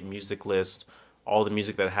intricate music list, all the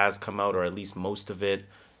music that has come out, or at least most of it.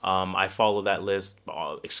 I follow that list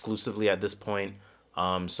exclusively at this point.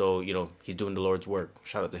 So, you know, he's doing the Lord's work.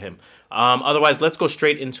 Shout out to him. Otherwise, let's go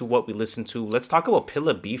straight into what we listened to. Let's talk about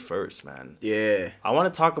Pilla B first, man. Yeah. I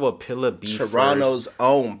want to talk about Pilla B Toronto's first.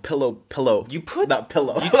 own pillow. You put not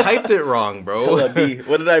pillow. You typed it wrong, bro. Pilla B.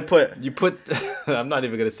 What did I put? You put. I'm not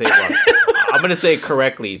even gonna say it wrong. I'm gonna say it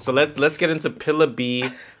correctly. So let's get into Pilla B.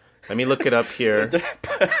 Let me look it up here.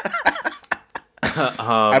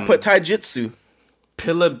 I put Taijutsu.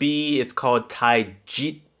 Pilla B. It's called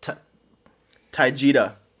Taijita.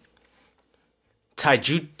 Taijita.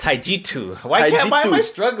 Taijitu. Why am I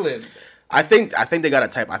struggling? I think they got a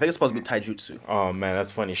type. I think it's supposed to be Taijutsu. Oh man, that's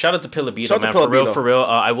funny. Shout out to Pilla B, Shout out man. to Pilla B, For real.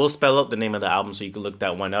 I will spell out the name of the album so you can look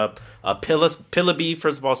that one up. Pilla B,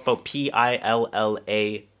 first of all, spelled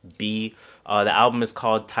Pillab. The album is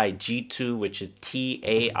called Taijitu, which is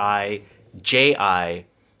Taijitu.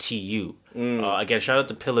 Again, shout out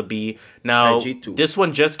to Pilla B. Now, Taijitu. this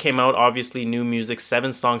one just came out. Obviously, new music,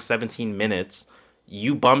 7 songs, 17 minutes.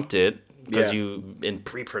 You bumped it because you in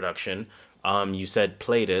pre-production. You said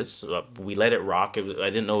play this. We let it rock. I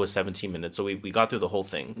didn't know it was 17 minutes, so we got through the whole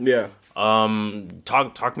thing. Yeah.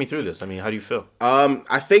 Talk me through this. I mean, how do you feel?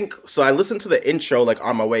 I think so. I listened to the intro like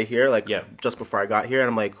on my way here, Yeah. just before I got here, and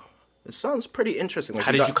I'm like, it sounds pretty interesting. Like,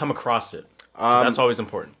 How did you come across it? 'Cause that's always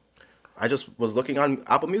important. I just was looking on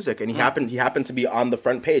Apple Music, and he happened to be on the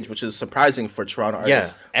front page, which is surprising for Toronto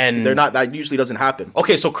artists. and they're not. That usually doesn't happen.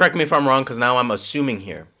 Okay, so correct me if I'm wrong, because now I'm assuming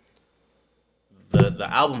here. The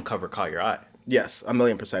album cover caught your eye. Yes,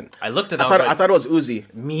 1,000,000%. I looked at it. I thought it was Uzi.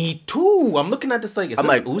 Me too. I'm looking at this like, is I'm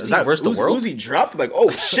this like, Uzi is that versus the world? Uzi dropped. I'm like,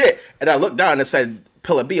 oh shit! And I looked down and it said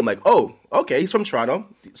Pilla B. I'm like, oh, okay, he's from Toronto.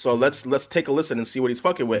 So let's take a listen and see what he's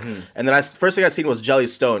fucking with. And then first thing I seen was Jelly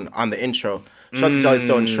Stone on the intro. Shout out to Jelly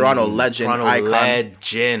Stone, Toronto legend, Toronto icon.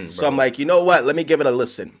 legend, bro. So I'm like, you know what? Let me give it a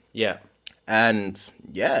listen. Yeah. And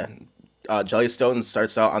yeah, Jelly Stone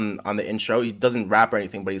starts out on the intro. He doesn't rap or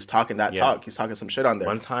anything, but he's talking talk. He's talking some shit on there.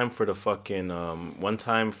 One time for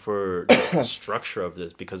just the structure of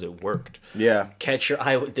this, because it worked. Yeah. Catch your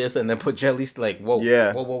eye with this and then put Jelly, like, whoa.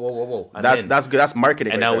 Yeah. Whoa. That's good. That's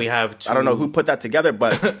marketing. And right now there. we have I don't know who put that together,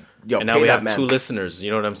 but yo, and now pay we that have man. 2 listeners. You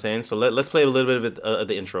know what I'm saying? So let's play a little bit of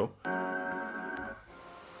the intro.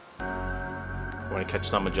 I want to catch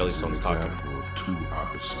some of Jelly Stone's talking. Example of 2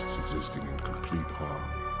 opposites existing in complete harmony.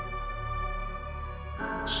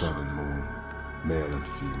 Sun and moon, male and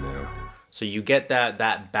female. So you get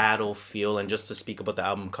that battle feel, and just to speak about the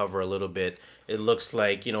album cover a little bit, it looks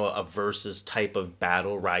like, you know, a versus type of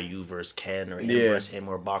battle, Ryu versus Ken, or him versus him,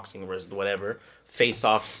 or boxing versus whatever,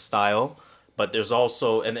 face-off style. But there's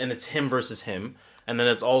also, and it's him versus him, and then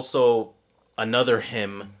it's also another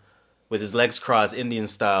him with his legs crossed, Indian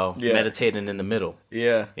style, meditating in the middle.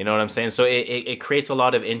 Yeah. You know what I'm saying? So it creates a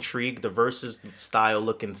lot of intrigue. The versus style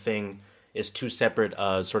looking thing is two separate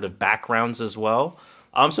sort of backgrounds as well.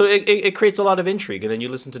 So it creates a lot of intrigue, and then you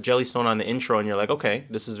listen to Jellystone on the intro, and you're like, okay,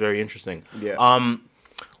 this is very interesting. Yeah.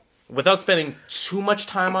 Without spending too much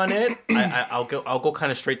time on it, I'll go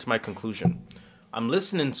kind of straight to my conclusion. I'm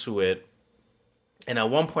listening to it, and at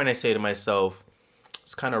one point I say to myself,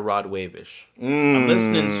 it's kind of Rod Wave-ish. I'm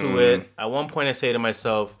listening to it. At one point I say to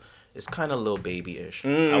myself, it's kind of Lil Baby-ish.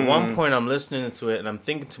 At one point I'm listening to it, and I'm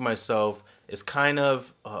thinking to myself, it's kind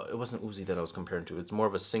of it wasn't Uzi that I was comparing to. It's more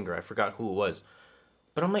of a singer. I forgot who it was.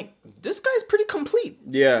 But I'm like, this guy's pretty complete.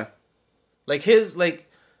 Yeah. Like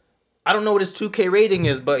I don't know what his 2K rating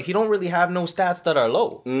is, but he don't really have no stats that are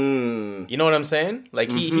low. You know what I'm saying?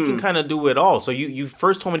 Like he can kind of do it all. So you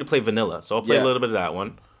first told me to play Vanilla, so I'll play a little bit of that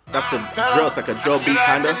one. That's the drill. It's like a drill beat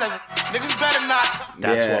kind of.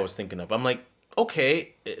 That's what I was thinking of. I'm like,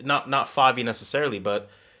 okay, not Favi necessarily, but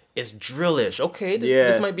it's drillish. Okay,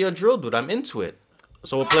 this might be a drill dude. I'm into it.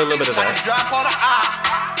 So we'll play a little bit of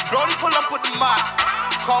that. Brody pull up with the mop.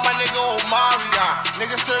 Call my nigga Omarion.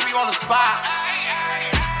 Nigga serve me on the spot.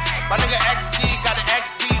 My nigga XD got an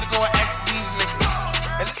XD to go with XD's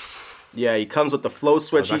niggas. Yeah, he comes with the flow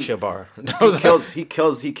switch. That was actually a bar. He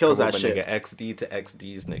kills that shit. Nigga XD to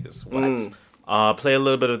XD's niggas. What? Play a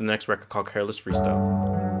little bit of the next record called Careless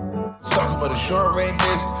Freestyle. Something for the short range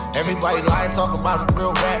bitch. Everybody lying, talking about the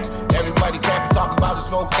real rap. Everybody capping, talking about the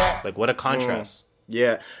snow cap. Like, what a contrast.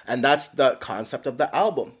 Yeah, and that's the concept of the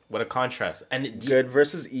album. What a contrast. And good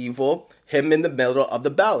versus evil, him in the middle of the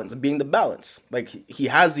balance, being the balance. Like, he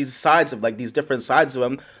has these sides of, like, these different sides of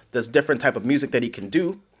him. There's different type of music that he can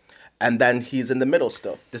do, and then he's in the middle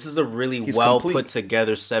still. This is a really put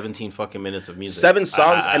together 17 fucking minutes of music. 7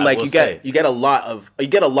 songs, and like you get a lot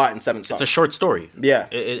in 7 songs. It's a short story. Yeah,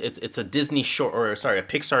 it's a Disney short, a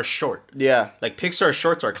Pixar short. Yeah, like Pixar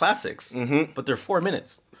shorts are classics, but they're 4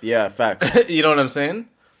 minutes. Yeah, facts. You know what I'm saying?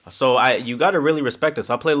 So you got to really respect this.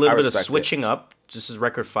 I'll play a little bit of Switching Up. This is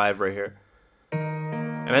record 5 right here.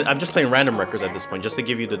 And I'm just playing random records at this point, just to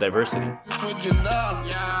give you the diversity. Switching up,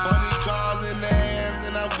 funny cars in the hands,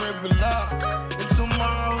 and I'm gripping up. And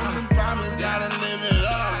tomorrow's and promise, gotta live it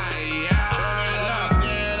up.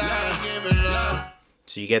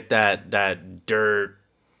 So you get that dirt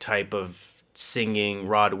type of singing,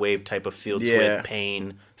 Rod Wave type of feel to it,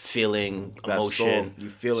 pain, feeling, that emotion, soul. You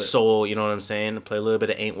feel it, soul. You know what I'm saying? Play a little bit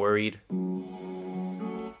of Ain't Worried.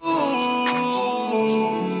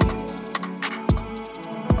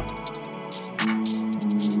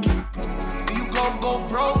 Go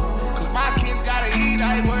broke, cause my kids gotta eat,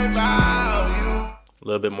 I ain't worried about you. A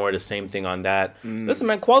little bit more of the same thing on that. Listen,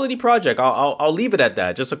 man, quality project. I'll leave it at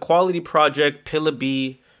that. Just a quality project. Pilla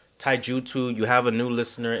B, Taijutsu. You have a new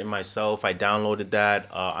listener in myself. I downloaded that.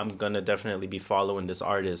 I'm gonna definitely be following this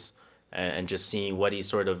artist and just seeing what he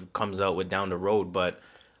sort of comes out with down the road. But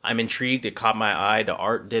I'm intrigued. It caught my eye. The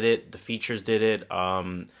art did it. The features did it.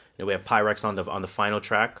 Then we have Pyrex on the final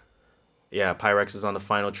track. Yeah, Pyrex is on the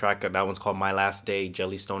final track. That one's called My Last Day.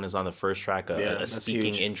 Jellystone is on the first track. A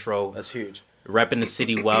speaking intro. That's huge. Repping the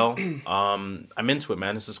city well. I'm into it,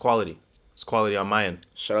 man. This is quality. It's quality on my end.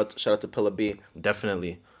 Shout out to Pilla B.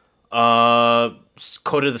 Definitely. Code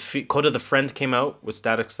of the Friend came out with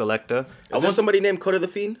Static Selecta. Is there somebody named Code of the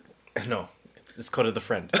Fiend? No. It's Code of the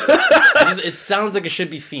Friend. It sounds like it should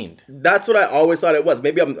be Fiend. That's what I always thought it was.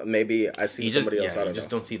 Maybe I see somebody else. I just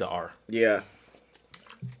don't see the R. Yeah.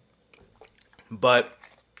 But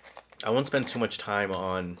I won't spend too much time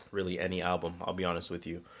on really any album, I'll be honest with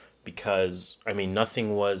you. Because, I mean,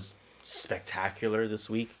 nothing was spectacular this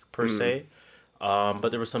week, per se. But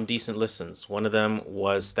there were some decent listens. One of them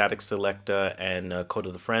was Static Selecta and Code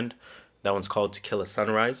of the Friend. That one's called To Kill a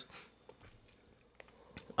Sunrise.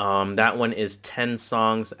 That one is 10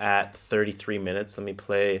 songs at 33 minutes. Let me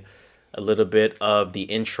play a little bit of the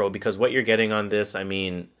intro. Because what you're getting on this, I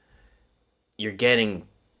mean, you're getting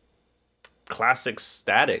classic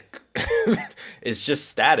Static. It's just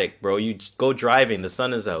Static, bro. You just go driving. The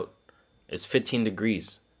sun is out. It's 15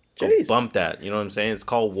 degrees. Go bump that. You know what I'm saying? It's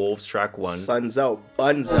called Wolves, track 1. Sun's out.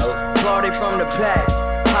 Buns out. Party from the back.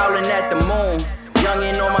 Howling at the moon.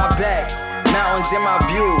 Youngin' on my back. Mountains in my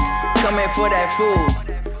view. Coming for that food.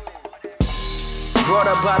 Brought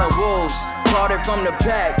up by the wolves. Party from the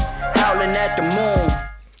pack. Howling at the moon.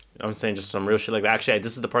 I'm saying just some real shit like that. Actually,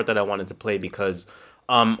 this is the part that I wanted to play because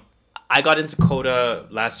I got into Coda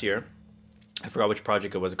last year. I forgot which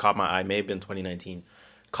project it was. It caught my eye. It may have been 2019.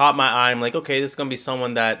 Caught my eye. I'm like, okay, this is going to be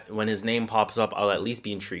someone that when his name pops up, I'll at least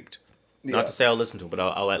be intrigued. Yeah. Not to say I'll listen to it, but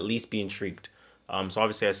I'll at least be intrigued. So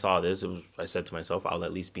obviously I saw this. I said to myself, I'll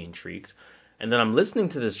at least be intrigued. And then I'm listening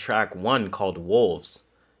to this track one called Wolves.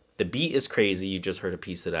 The beat is crazy. You just heard a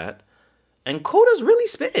piece of that. And Coda's really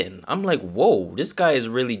spitting. I'm like, whoa, this guy is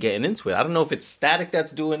really getting into it. I don't know if it's Static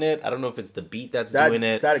that's doing it. I don't know if it's the beat that's doing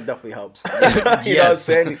it. Static definitely helps. You know what I'm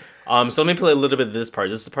saying? So let me play a little bit of this part.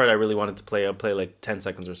 This is the part I really wanted to play. I'll play like 10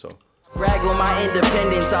 seconds or so. Brag on my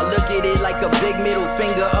independence, I look at it like a big middle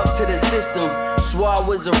finger up to the system. Swore I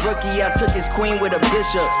was a rookie, I took his queen with a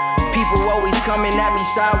bishop. People always coming at me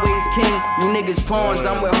sideways, king. You niggas pawns,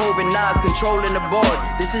 I'm with Hov and Nas controlling the board.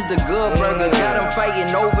 This is the good burger, got them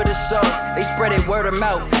fighting over the sauce. They spread it word of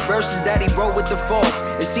mouth, versus that he broke with the force.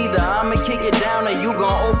 It's either I'ma kick it down or you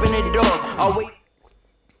gon' open the door. I'll wait.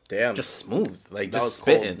 Damn. Just smooth, like just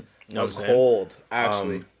spitting. You know that was cold,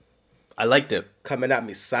 actually. I liked it. Coming at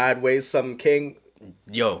me sideways, something king.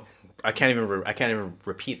 Yo, I can't even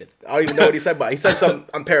repeat it. I don't even know what he said, but he said something.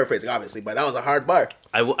 I'm paraphrasing, obviously, but that was a hard bar.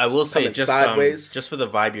 I will say Coming just sideways. Just for the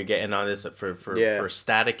vibe you're getting on this for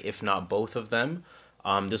Static, if not both of them.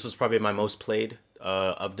 This was probably my most played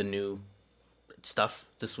of the new stuff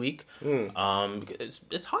this week.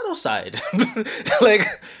 It's hot outside.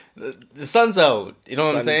 Like the sun's out. You know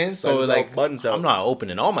what I'm saying? So like I'm not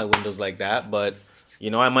opening all my windows like that, but. You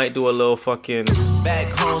know, I might do a little fucking back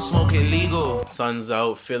home smoking legal. Sun's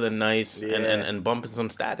out, feeling nice, and bumping some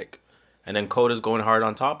Static. And then Coda's going hard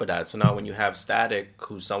on top of that. So now when you have Static,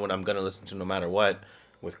 who's someone I'm gonna listen to no matter what,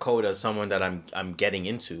 with Coda, someone that I'm getting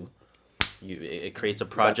into, it creates a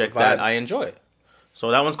project that I enjoy. So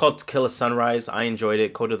that one's called To Kill a Sunrise. I enjoyed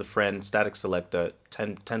it. Coda the Friend, Static Selecta,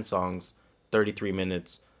 10 songs, 33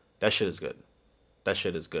 minutes. That shit is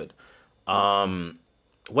good.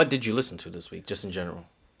 What did you listen to this week, just in general?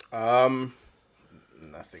 Nothing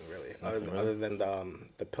really. Other than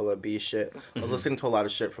the Pillar B shit. I was listening to a lot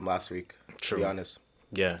of shit from last week, to be honest.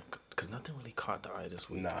 Yeah, because nothing really caught the eye this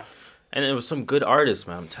week. Nah. And it was some good artists,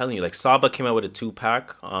 man. I'm telling you. Like, Saba came out with a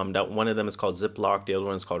 2-pack. That one of them is called Ziploc. The other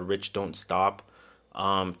one is called Rich Don't Stop.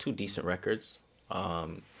 2 decent records.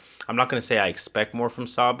 I'm not going to say I expect more from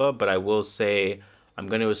Saba, but I will say I'm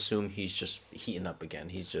going to assume he's just heating up again.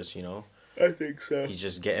 He's just, you know... I think so. He's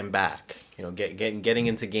just getting back, you know, getting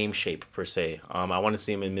into game shape per se. I want to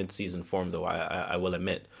see him in mid-season form, though. I will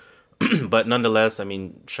admit, but nonetheless, I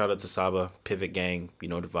mean, shout out to Saba, Pivot Gang. You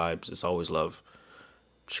know the vibes. It's always love.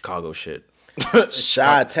 Chicago shit.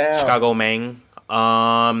 Chicago Mang.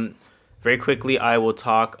 Very quickly, I will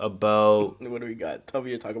talk about. What do we got? Tell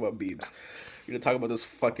me you're talking about Biebs. You're gonna talk about this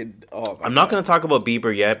fucking. I'm not gonna talk about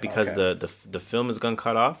Bieber yet because the film is gonna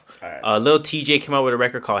cut off. Right. Lil TJ came out with a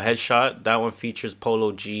record called Headshot. That one features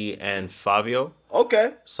Polo G and Fabio.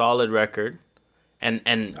 Okay. Solid record, and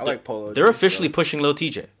I like Polo. They're officially pushing Lil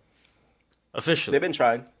TJ. Officially, they've been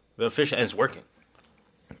trying. They're official, and it's working.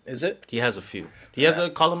 Is it? He has a few. He has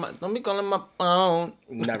a call him. Let me call him up.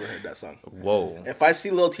 Never heard that song. Whoa. If I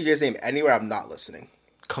see Lil TJ's name anywhere, I'm not listening.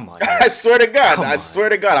 Come on. I swear to God. Swear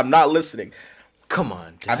to God, I'm not listening. Come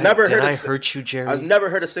on. Did I hurt you, Jerry? I've never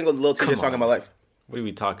heard a single Lil TJ song in my life. What are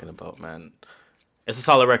we talking about, man? It's a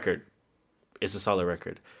solid record.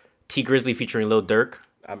 T Grizzly featuring Lil Durk.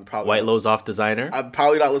 White Lows Off Designer. I'm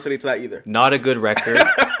probably not listening to that either. Not a good record.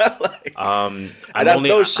 And that's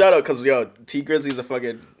no shout out because T Grizzly's a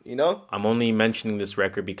fucking, you know. I'm only mentioning this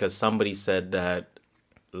record because somebody said that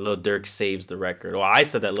Lil Durk saves the record. Well, I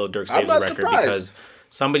said that Lil Durk saves the record because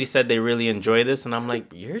somebody said they really enjoy this, and I'm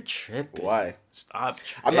like, you're tripping. Why? Stop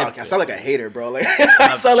tripping. I'm not. I sound like a hater, bro. Like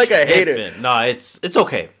I sound like a hater. No, it's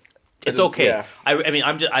okay. It's okay. Yeah. I mean,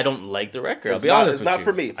 I don't like the record. I'll be honest with you. It's not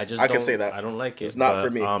for me. I can say that. I don't like it. It's not for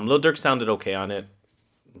me. Lil Durk sounded okay on it,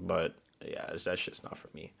 but yeah, that shit's not for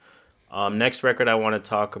me. Next record I want to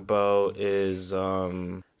talk about is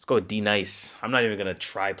let's go with D Nice. I'm not even gonna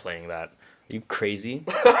try playing that. Are you crazy?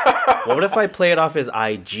 What if I play it off his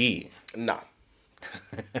IG? Nah.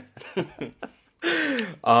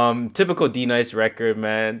 Typical D Nice record,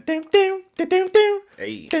 man.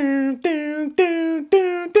 Hey.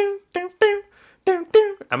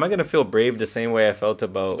 Am I gonna feel brave the same way I felt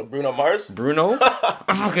about Bruno Mars? Bruno?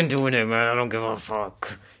 I'm fucking doing it, man. I don't give a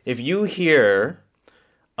fuck. If you hear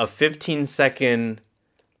a 15-second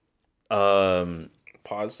pause,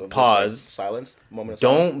 silence, moment of silence.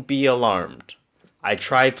 Don't be alarmed. I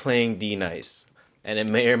tried playing D Nice, and it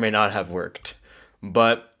may or may not have worked.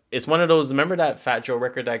 But it's one of those. Remember that Fat Joe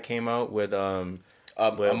record that came out with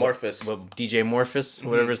Amorphous. Well, DJ Morphous,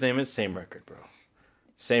 whatever his name is, same record, bro.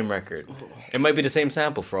 Same record. It might be the same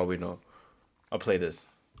sample for all we know. I'll play this.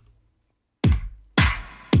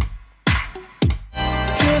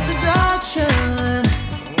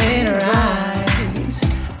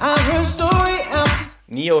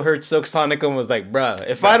 Neo heard Silk Sonic and was like, bruh,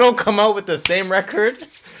 if I don't come out with the same record...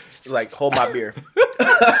 Like, hold my beer.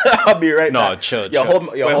 I'll be right back. No, chill. Yo,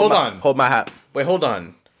 hold on. Hold my hat. Wait, hold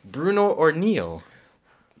on. Bruno or Neo?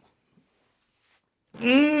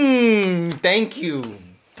 Thank you.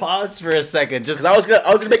 Pause for a second. Just Because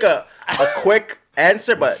I was gonna make a quick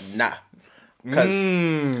answer, but nah. Because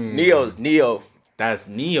Neo's Neo. That's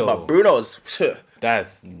Neo. But Bruno's...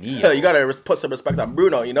 That's Neo. You gotta put some respect on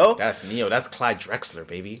Bruno, you know? That's Neo. That's Clyde Drexler,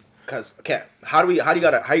 baby. Because how you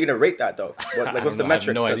gonna rate that though? What's the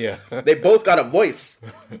metrics? I have no idea. They both got a voice,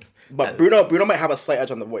 but Bruno might have a slight edge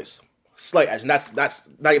on the voice, slight edge, and that's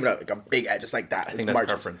not even a big edge. It's like that. I think that's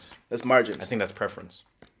preference. That's margins. I think that's preference.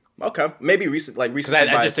 Okay, maybe recent. Because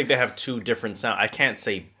I just think they have two different sounds. I can't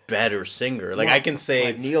say better singer. Like I can say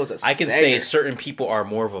like Neo's I can say certain people are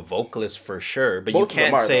more of a vocalist for sure, but both you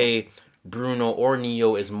can't say. Bruno or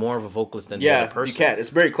Neo is more of a vocalist than the other person. You can't.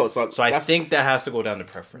 It's very close. So I think that has to go down to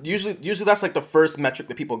preference. Usually that's like the first metric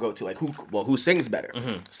that people go to, like who sings better.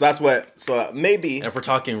 So that's what. So maybe. And if we're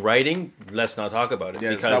talking writing, let's not talk about it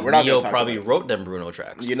because we're not Neo probably wrote them Bruno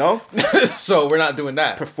tracks. You know. So we're not doing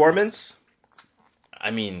that. Performance.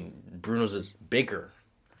 I mean, Bruno's is bigger.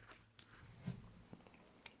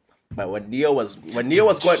 But when Neo was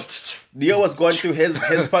going through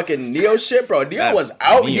his fucking Neo shit, bro. Neo was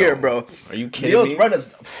out here, bro. Are you kidding Neo's me? run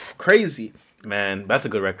is crazy. Man, that's a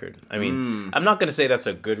good record. I mean, I'm not gonna say that's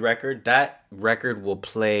a good record. That record will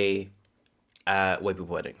play at white people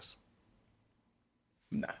weddings.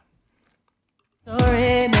 Nah.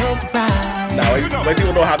 White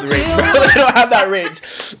people don't have the range, bro. They don't have that range.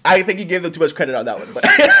 I think you gave them too much credit on that one. But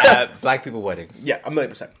at black people weddings. Yeah,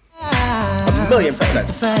 1,000,000%.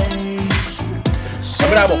 1,000,000%. I'm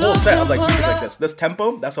gonna have a whole set of like music like this. This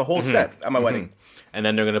tempo, that's a whole set at my wedding. And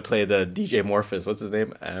then they're gonna play the DJ Morphous. What's his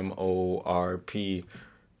name? MORP.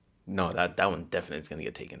 No, that one definitely is gonna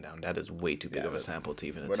get taken down. That is way too big of a sample to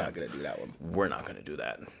even attempt. We're not gonna do that one. We're not gonna do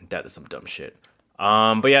that. That is some dumb shit.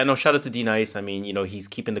 But yeah, no, shout out to D-Nice. I mean, you know, he's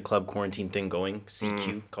keeping the club quarantine thing going.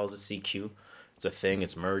 CQ calls it CQ. It's a thing.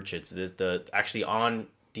 It's merch. It's this. Actually on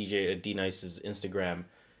DJ D-Nice's Instagram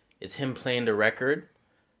is him playing the record,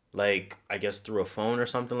 like I guess through a phone or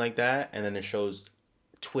something like that, and then it shows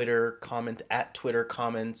Twitter comments, at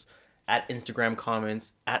Instagram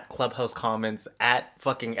comments, at Clubhouse comments, at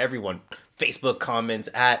fucking everyone, Facebook comments,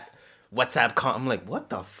 at WhatsApp I'm like,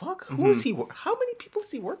 what the fuck? Who is he? How many people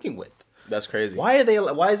is he working with? That's crazy. Why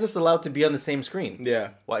is this allowed to be on the same screen? Yeah.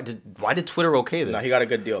 Why did Twitter okay this? No, he got a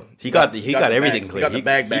good deal. He got everything cleared. He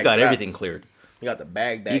got the bag. He got everything cleared. He got the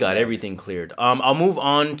bag. He got everything cleared. I'll move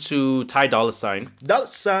on to Ty Dolla $ign. Dolla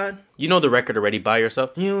 $ign. You know the record already, By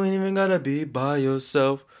Yourself. You ain't even gotta be by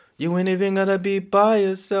yourself. You ain't even gotta be by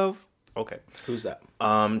yourself. Okay. Who's that?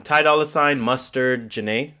 Ty Dolla $ign, Mustard,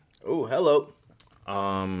 Janae. Oh, hello.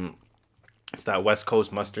 It's that West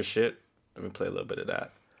Coast Mustard shit. Let me play a little bit of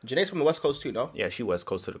that. Janae's from the West Coast too, no? Yeah, she West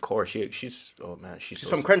Coast to the core. She's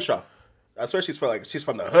from Crenshaw. I swear she's from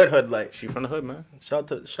the hood like. She from the hood, man.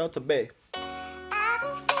 Shout out to Bay.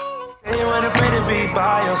 You ain't afraid to be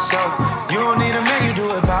by yourself. You don't need a man, you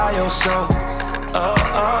do it by yourself.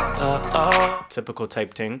 Typical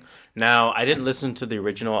type thing. Now, I didn't listen to the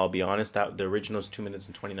original, I'll be honest. That the original is 2 minutes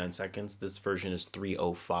and 29 seconds. This version is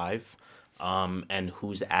 3:05. And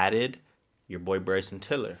who's added? Your boy Bryson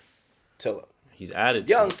Tiller. He's added.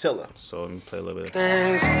 Young Tiller. So let me play a little bit of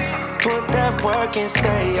things. Put that work and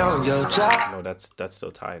stay on your job. No, that's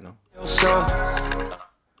still Ty, no? So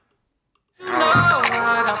you know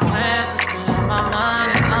I got plans to spend my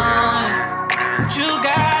money on. You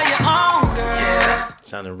got your own girl. Yeah.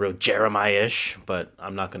 Sounding real Jeremiah-ish, but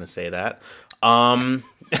I'm not gonna say that. I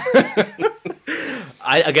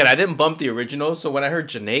didn't bump the original, so when I heard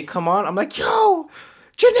Janae come on, I'm like, yo,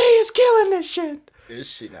 Janae is killing this shit. Is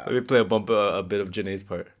she now? Let me play a bit of Janae's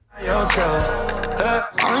part.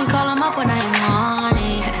 Only call him up when I am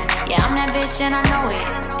horny. Yeah, I'm that bitch and I know it.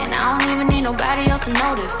 And I don't even need nobody else to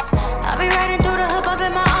notice. I'll be riding through the hood up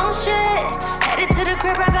in my own shit. Headed to the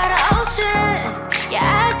crib right by the ocean.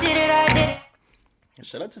 Yeah, I did it.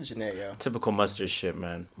 Shout out to Janae, yo. Typical Mustard shit,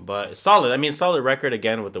 man. But solid. I mean, solid record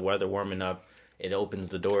again with the weather warming up. It opens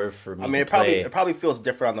the door for me to play. It probably feels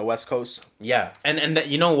different on the West Coast. Yeah. And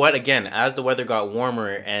you know what? Again, as the weather got warmer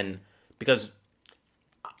and because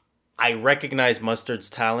I recognize Mustard's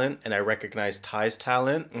talent and I recognize Ty's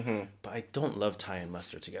talent, but I don't love Ty and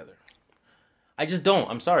Mustard together. I just don't.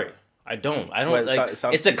 I'm sorry. I don't. Well, it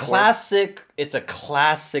sounds it's a too forced. classic. It's a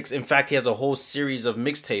classics. In fact, he has a whole series of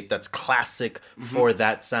mixtape that's classic for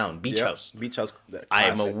that sound. Beach House. Beach House. I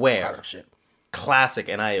am aware. Classic shit. Classic,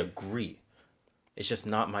 and I agree. It's just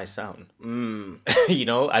not my sound. You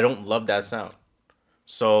know, I don't love that sound.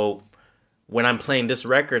 So when I'm playing this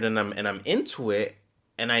record and I'm into it,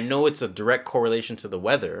 and I know it's a direct correlation to the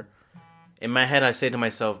weather, in my head I say to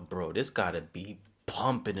myself, bro, this gotta be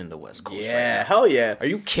pumping in the West Coast. Yeah, right now. hell yeah. Are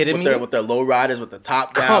you kidding me? With their low riders, with the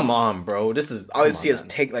top down. Come on, bro. This is All you see is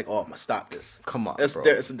take like, oh, I'm gonna stop this. Come on, it's bro.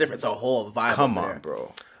 It's a different. It's a whole vibe. Come over on, there.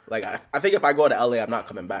 bro. Like I think if I go to LA, I'm not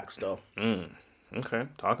coming back. Still. Okay,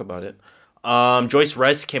 talk about it. Joyce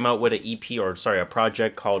Rice came out with a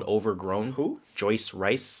project called Overgrown. Who? Joyce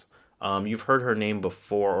Rice. You've heard her name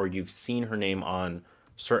before, or you've seen her name on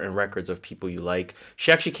certain records of people you like.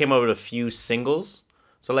 She actually came out with a few singles.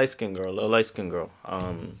 It's a light-skinned girl.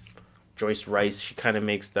 Joyce Rice, she kind of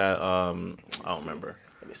makes that, I don't remember.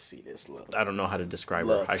 Let me see this. I don't know how to describe her,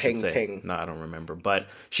 Little I should say. ting. No, I don't remember. But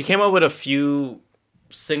she came out with a few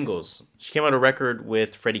singles. She came out a record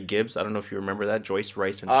with Freddie Gibbs. I don't know if you remember that. Joyce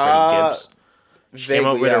Rice and Freddie Gibbs. She came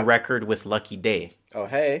out with a record with Lucky Day. Oh,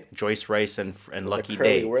 hey. Joyce Rice and Lucky the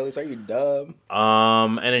curly Day. Whirlies, are you dumb?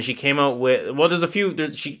 And then she came out with, well, there's a few,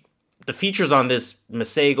 the features on this,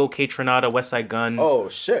 Masego, K Tronada, Westside Gunn. Oh,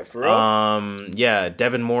 shit, for real? Yeah,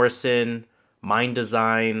 Devin Morrison, Mind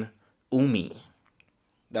Design, Umi.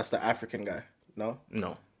 That's the African guy. No?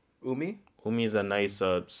 No. Umi? Umi is a nice,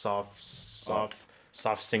 soft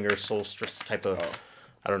singer, soulstress type of,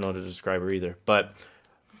 I don't know how to describe her either, but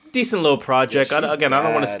decent little project. Yeah, I don't want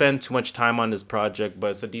to bad. spend too much time on this project, but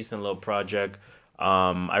it's a decent little project.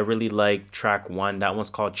 I really like track 1. That one's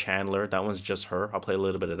called Chandler. That one's just her. I'll play a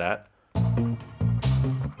little bit of that.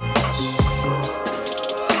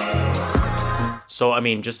 So, I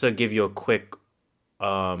mean, just to give you a quick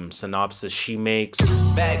synopsis, she makes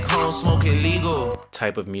Back home smoking legal.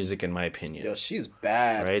 type of music, in my opinion. Yo, she's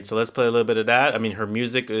bad. Right, so let's play a little bit of that. I mean, her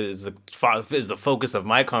music is the focus of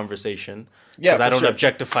my conversation. Yeah, because I for don't sure.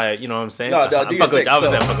 objectify it. You know what I'm saying? No, do I'm your fucking with thing, you.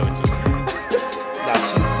 Obviously, I'm still. fucking with you. Nah,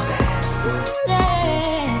 she's bad.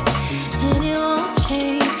 And it won't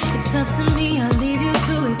change. It's up to me. I'll leave you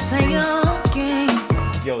to it. Play your own games.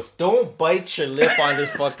 Yo, don't bite your lip on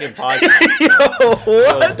this fucking podcast. Yo,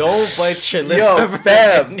 what? Yo, don't bite your lip. Yo,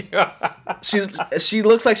 fam. She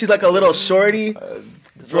looks like she's like a little shorty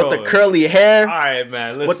Bro. with the curly hair. All right,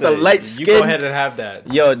 man. Listen, With the light You go skin. ahead and have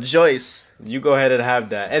that. Yo, Joyce. You go ahead and have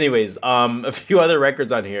that. Anyways, a few other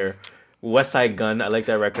records on here. Westside Gunn. I like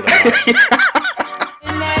that record a lot.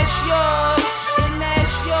 And that's yours.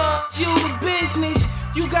 You the business.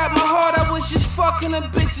 You got my heart. I was just fucking a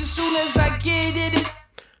bitch as soon as I get it.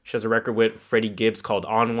 She has a record with Freddie Gibbs called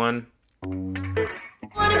On One.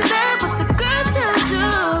 Wanna grab what's a girl to do?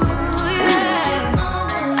 Yeah.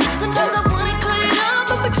 Sometimes I wanna cut it off,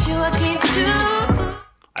 but with you I can't choose.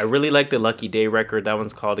 I really like the Lucky Day record. That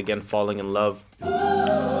one's called, again, Falling in Love.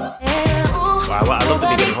 Yeah, I love the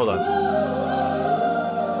beginning. Hold on.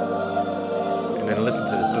 And then listen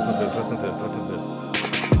to this. Listen to this.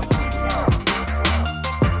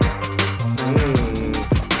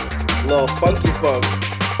 Little funky funk.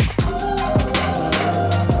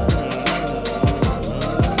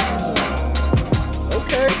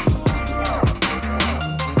 Okay.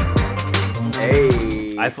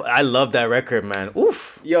 Hey. I love that record, man.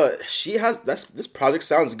 Oof. Yo, this project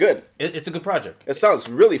sounds good. It's a good project. It sounds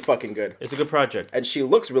really fucking good. It's a good project. And she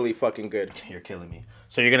looks really fucking good. You're killing me.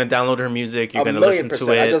 So you're going to download her music. You're going to 1,000,000%. listen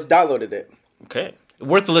to it. I just downloaded it. Okay.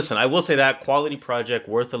 Worth a listen. I will say that quality project,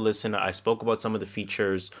 worth a listen. I spoke about some of the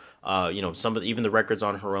features. Even the records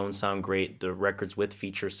on her own sound great. The records with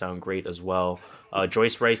features sound great as well.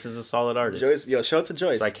 Joyce Rice is a solid artist. Joyce, yo, shout out to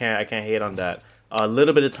Joyce. So I can't hate on that. A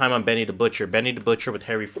little bit of time on Benny the Butcher. Benny the Butcher with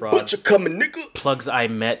Harry Fraud. Butcher coming, nigga. Plugs I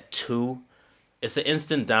Met 2. It's an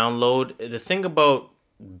instant download. The thing about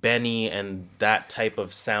Benny and that type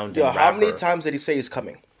of sound. Yo, how many times did he say he's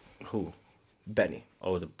coming? Who? Benny.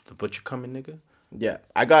 Oh, the Butcher coming, nigga. Yeah,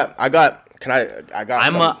 I got. I'm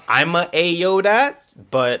a Ayo that,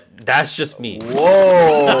 but that's just me.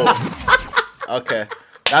 Whoa. Okay,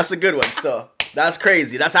 that's a good one. Still, that's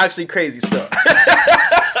crazy. That's actually crazy. Still,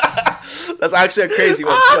 that's actually a crazy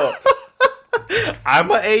one. Still,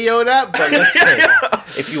 I'm a Ayo that, but listen,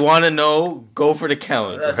 if you want to know, go for the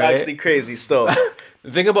calendar. that's right? actually crazy. Still,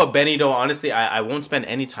 The thing about Benny, though, honestly, I won't spend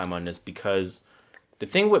any time on this because the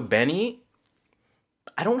thing with Benny,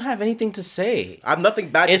 I don't have anything to say. I have nothing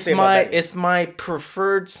bad to say about Benny. It's my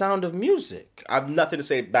preferred sound of music. I have nothing to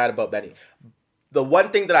say bad about Benny. The one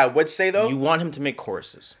thing that I would say though, You want him to make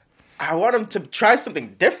choruses. I want him to try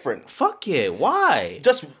something different. Fuck it. Why?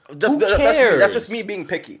 Just Who that's cares? just me being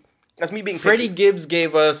picky. That's me being Freddie picky. Gibbs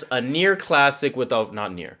gave us a near classic without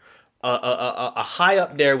not near. A high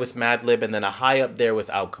up there with Madlib and then a high up there with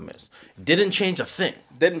Alchemist. Didn't change a thing.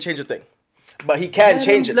 Didn't change a thing. But he can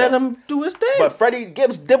change it. Let though. him do his thing. But Freddie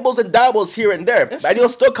Gibbs dibbles and dabbles here and there. And he'll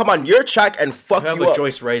still come on your track and fuck you have you a up.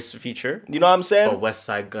 Joyce Rice feature. You know what I'm saying? But West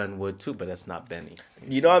Side Gun would too, but that's not Benny.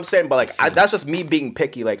 You know what I'm saying? But like, that's just me being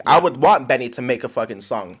picky. Like, I would want Benny to make a fucking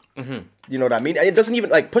song. Mm-hmm. You know what I mean? And it doesn't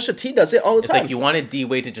even like Pusha T does it all the It's time. like you wanted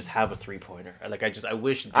D-Wade to just have a 3-pointer. Like I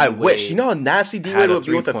wish. I wish. You know how nasty D-Wade would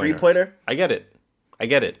be with a 3-pointer? I get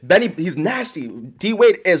it. Benny, he's nasty.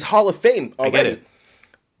 D-Wade is Hall of Fame already. I get it.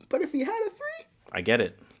 But if he had a 3, I get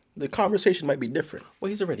it. the conversation might be different. Well,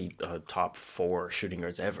 he's already top 4 shooting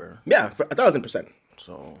guards ever. Yeah, 1,000%.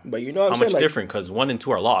 So, but you know what how I'm saying? much Like, different? Because 1 and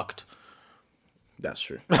 2 are locked. That's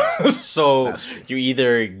true. So you're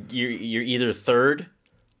either third,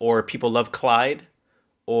 or people love Clyde,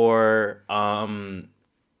 or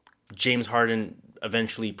James Harden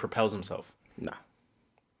eventually propels himself. Nah.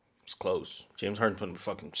 It's close. James Harden put in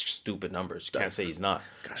fucking stupid numbers. You can't say he's not.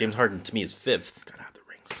 James Harden to me is 5th. Gotta have the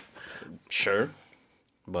rings. Sure.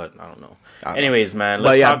 But I don't know. Anyways, man.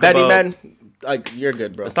 But yeah, Benny, about, man, like, you're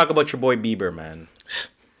good, bro. Let's talk about your boy Bieber, man.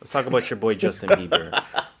 Let's talk about your boy Justin Bieber.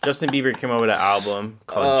 Justin Bieber came out with an album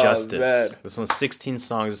called Justice. Man. This one's 16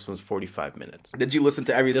 songs. This one's 45 minutes. Did you listen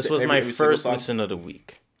to every This was every my single first song? listen of the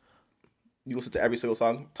week. You listened to every single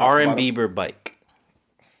song? Top to R&B bottom? Bieber Bike.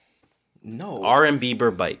 No. R&B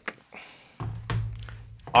Bieber Bike.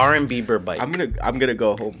 R&B Bieber Bike. I'm gonna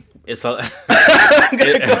go home. It's a I'm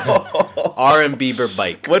gonna go home. R&B Bieber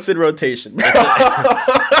Bike. What's in rotation?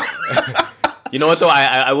 You know what though?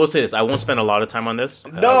 I will say this. I won't spend a lot of time on this.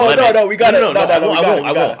 No, we got it.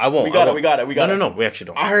 I won't. We got it. No, we actually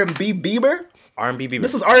don't. R&B Bieber? R&B Bieber.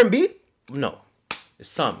 This is R&B? No, it's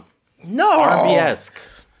some No. R&B-esque.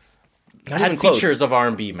 I had even close. features of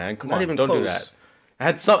R&B, man. Come Not on, even don't do close.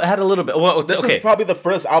 that. I had a little bit. Well, This okay. is probably the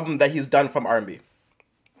first album that he's done from R&B.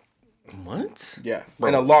 What? Yeah, Bro.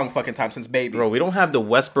 in a long fucking time since Baby. Bro, we don't have the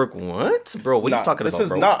Westbrook. What, bro? What are you talking this about, is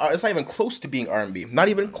bro? not. It's not even close to being R&B. Not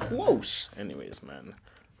even close. Anyways, man.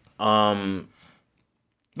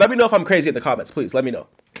 Let me know if I'm crazy in the comments, please. Let me know.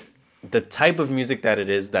 The type of music that it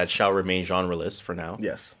is that shall remain genreless for now.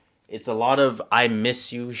 Yes. It's a lot of I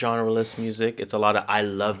miss you genreless music. It's a lot of I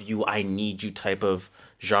love you, I need you type of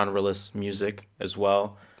genreless music as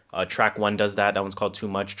well. Track 1 does that. That one's called Too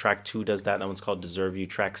Much. Track 2 does that. That one's called Deserve You.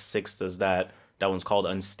 Track 6 does that. That one's called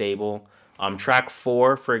Unstable. Track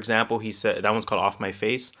 4, for example, he said that one's called Off My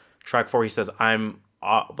Face. Track 4, he says I'm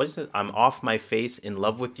off my face in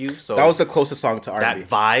love with you. So that was the closest song to R&B. that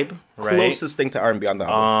vibe, right? Closest thing to R&B on the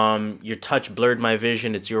album. Your touch blurred my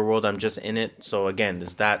vision. It's your world. I'm just in it. So again,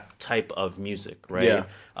 there's that type of music, right? Yeah.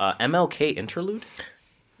 MLK interlude.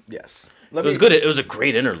 Yes. It was good. It was a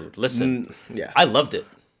great interlude. Listen, yeah. I loved it.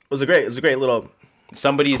 It was a great little.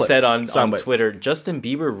 Somebody clip. said on Soundbite. Twitter, Justin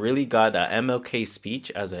Bieber really got an MLK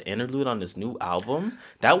speech as an interlude on his new album.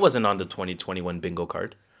 That wasn't on the 2021 bingo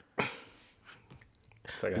card.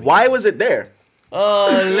 So Why was it there?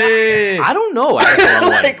 I don't know. I was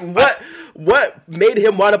the wrong one. What made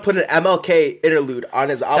him want to put an MLK interlude on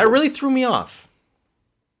his album? That really threw me off.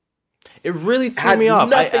 It really threw Had me off.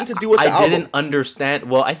 nothing to do with the I album. didn't understand.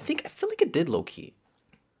 Well, I feel like it did low key.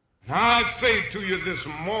 I say to you this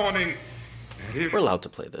morning that if We're allowed to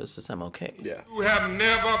play this. It's MLK. Yeah. you have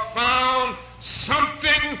never found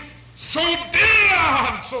something so dear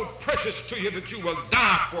and so precious to you that you will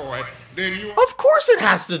die for it, then you Of course, it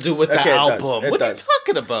has to do with the Okay, it does. album. It What does. are you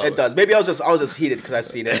talking about? It does. Maybe I was just heated because I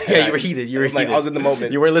seen it. Yeah, you were heated. You were Like, heated. I was in the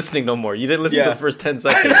moment. You weren't listening no more. You didn't listen to Yeah. the first 10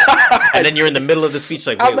 seconds. And then you're in the middle of the speech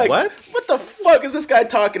like, I'm wait, like, what? the fuck is this guy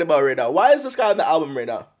talking about right now? Why is this guy on the album right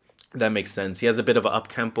now? That makes sense. He has a bit of an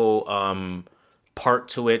up-tempo part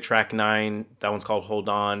to it. Track 9, that one's called Hold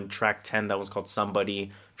On. Track 10, that one's called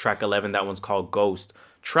Somebody. Track 11, that one's called Ghost.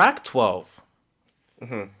 Track 12.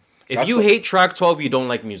 Mm-hmm. If That's you the- hate track 12, you don't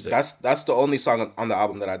like music. That's the only song on the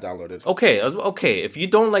album that I downloaded. Okay. If you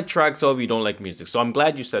don't like track 12, you don't like music. So I'm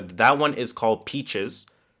glad you said that. That one is called Peaches.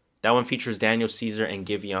 That one features Daniel Caesar and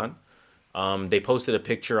Giveon. They posted a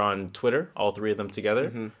picture on Twitter, all three of them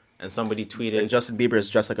together. And somebody tweeted... And Justin Bieber is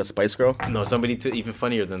dressed like a Spice Girl? No, even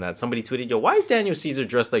funnier than that. Somebody tweeted, yo, why is Daniel Caesar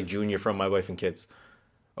dressed like Junior from My Wife and Kids?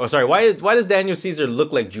 Oh, sorry. Why does Daniel Caesar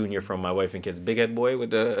look like Junior from My Wife and Kids? Big head boy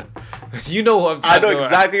with the... You know what I'm talking I about. know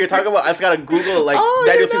exactly what you're talking about. I just gotta Google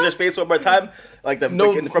Daniel Caesar's face one more time. Like from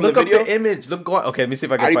look the video. up the image. Okay, let me see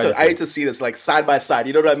if I can I find it. I need to see this like side by side.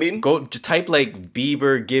 You know what I mean? Go type like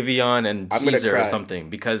Bieber, Giveon, and I'm gonna Caesar or cry.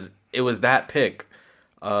 something because it was that pick.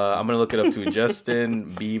 I'm gonna look it up too.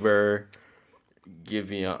 Justin Bieber,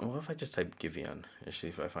 Giveon. What if I just type Giveon? Let's see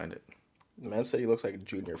if I find it. Man said he looks like a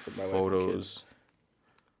junior for my Photos.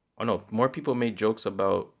 Oh no, more people made jokes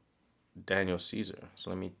about Daniel Caesar. So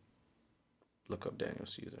let me look up Daniel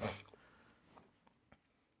Caesar.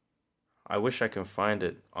 I wish I can find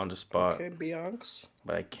it on the spot. Okay, Beyonce.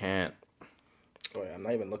 But I can't. Oh yeah, I'm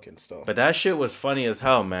not even looking still. But that shit was funny as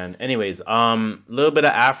hell, man. Anyways, little bit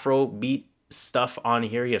of Afro beat stuff on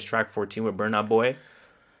here. He has track 14 with Burna Boy.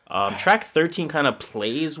 Track 13 kind of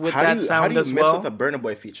plays with that sound as well. How do you miss with a Burna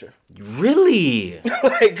Boy feature? Really?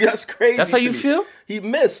 Like, that's crazy. That's how you feel? He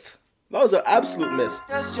missed. That was an absolute miss.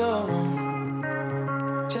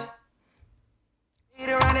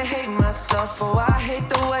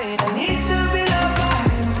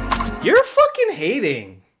 You're fucking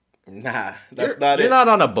hating. Nah, that's not it. You're not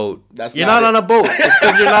on a boat. You're not on a boat. It's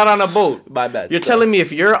because you're not on a boat. My bad. You're telling me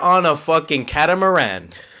if you're on a fucking catamaran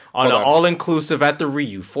on an all-inclusive at the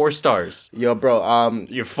Ryu, 4 stars. Yo, bro.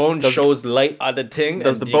 Your phone shows light on the thing.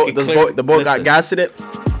 Does the boat got gas in it?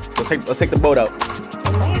 Let's take the boat out.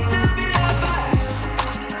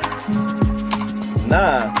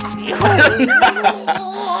 Nah.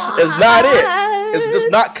 It's not it. It's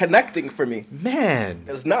just not connecting for me. Man.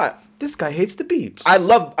 It's not. This guy hates the beeps. I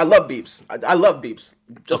love beeps. I love beeps.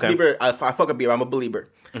 Justin Bieber, I fuck a Bieber. I'm a believer.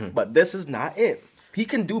 Mm-hmm. But this is not it. He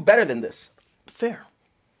can do better than this. Fair.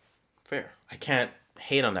 I can't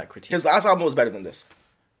hate on that critique. His last album was better than this.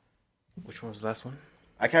 Which one was the last one?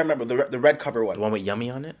 I can't remember. The red cover one. The one with Yummy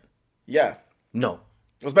on it? Yeah. No.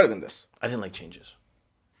 It was better than this. I didn't like Changes.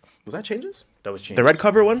 Was that Changes? That was Changes. The red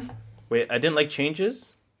cover one? Wait, I didn't like Changes?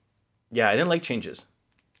 Yeah, I didn't like Changes.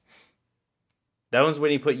 That one's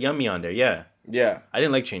when he put Yummy on there, yeah. Yeah. I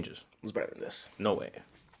didn't like Changes. It was better than this. No way.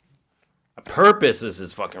 Purpose is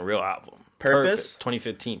his fucking real album. Purpose?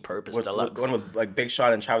 2015, Purpose Deluxe. The one with like Big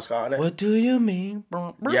Sean and Travis Scott on it? What do you mean?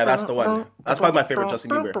 Yeah, that's the one. That's probably my favorite Justin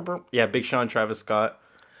Bieber. Yeah, Big Sean, Travis Scott.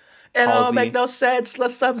 It don't make no sense,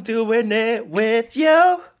 unless I'm doing it with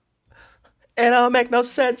you. It don't make no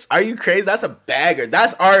sense. Are you crazy? That's a bagger.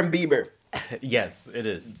 That's R&B Bieber. Yes, it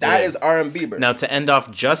is. That is R&B Bieber. Now, to end off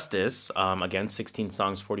Justice, again, 16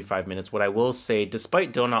 songs, 45 minutes. What I will say,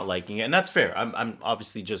 despite Dill not liking it, and that's fair. I'm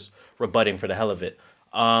obviously just rebutting for the hell of it.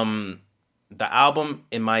 The album,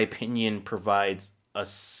 in my opinion, provides a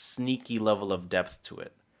sneaky level of depth to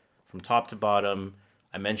it. From top to bottom,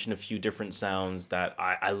 I mentioned a few different sounds that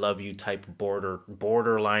I love you type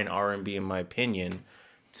borderline R&B, in my opinion,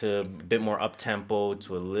 to a bit more up-tempo,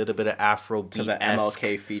 to a little bit of Afro beat. To the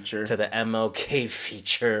MLK feature.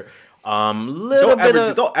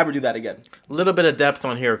 Don't ever do that again. A little bit of depth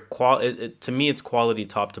on here. To me, it's quality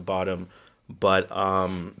top to bottom. But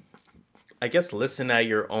I guess listen at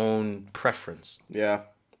your own preference. Yeah.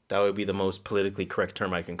 That would be the most politically correct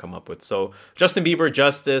term I can come up with. So Justin Bieber,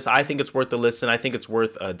 Justice, I think it's worth the listen. I think it's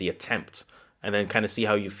worth the attempt. And then kind of see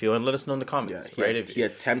how you feel and let us know in the comments, right? If you're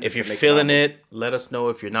feeling it, let us know.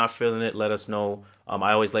 If you're not feeling it, let us know.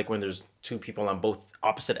 I always like when there's two people on both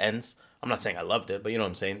opposite ends. I'm not saying I loved it, but you know what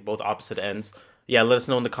I'm saying? Both opposite ends. Yeah, let us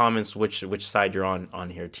know in the comments which side you're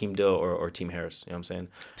on here, Team Dill or Team Harris. You know what I'm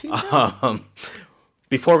saying?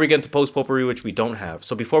 Before we get into Post Potpourri, which we don't have.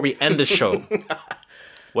 So before we end the show,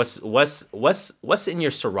 what's in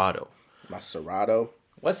your Serato? My Serato?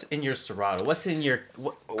 What's in your Serato? What's in your...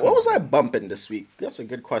 What was I bumping this week? That's a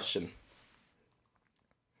good question.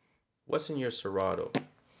 What's in your Serato?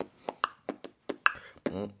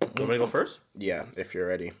 You want me to go first? Yeah, if you're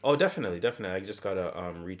ready. Oh, definitely. I just got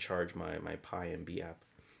to recharge my Pi and B app.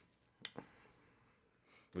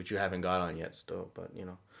 Which you haven't got on yet still, but, you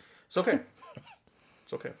know. It's okay.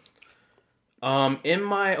 It's okay.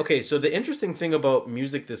 So the interesting thing about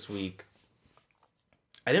music this week,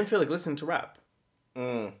 I didn't feel like listening to rap.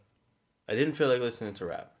 I didn't feel like listening to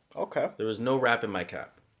rap. Okay. There was no rap in my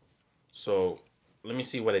cap. So let me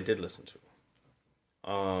see what I did listen to.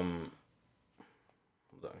 Hold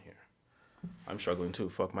on here. I'm struggling too.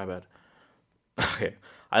 Fuck, my bad. Okay.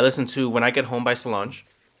 I listened to When I Get Home by Solange.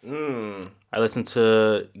 I listened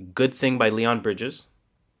to Good Thing by Leon Bridges.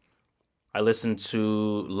 I listened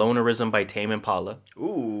to Lonerism by Tame Impala.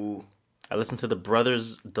 Ooh. I listened to the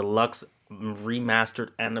Brothers Deluxe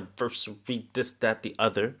Remastered Anniversary This, That, The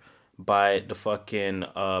Other by the fucking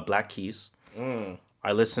Black Keys.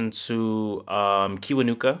 I listened to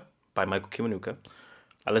Kiwanuka by Michael Kiwanuka.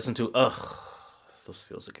 I listened to Those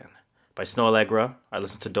Feels Again by Snow Allegra. I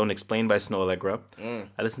listened to Don't Explain by Snow Allegra.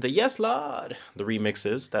 I listened to Yes Lord, the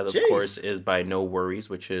remixes. That, of course, is by No Worries,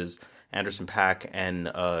 which is Anderson .Paak and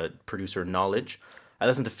producer Knowledge. I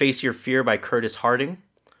listened to Face Your Fear by Curtis Harding.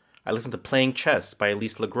 I listened to Playing Chess by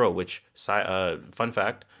Elise LeGros, which, fun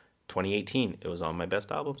fact, 2018, it was on my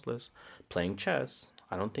best albums list. Playing Chess.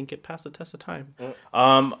 I don't think it passed the test of time.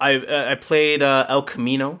 I played El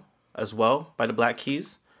Camino as well by the Black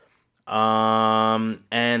Keys.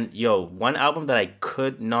 And yo, one album that I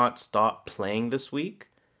could not stop playing this week,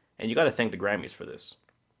 and you got to thank the Grammys for this.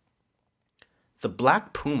 The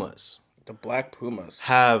Black Pumas. The Black Pumas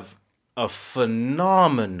have a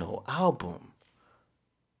phenomenal album.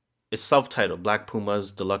 It's self-titled, Black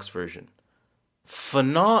Pumas Deluxe Version.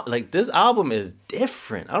 Like, this album is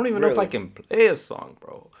different. I don't even know if I can play a song,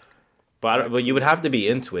 bro. But you would have to be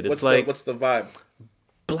into it. It's what's the vibe?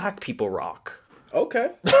 Black people rock.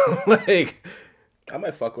 Okay. Like, I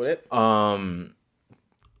might fuck with it.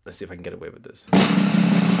 Let's see if I can get away with this.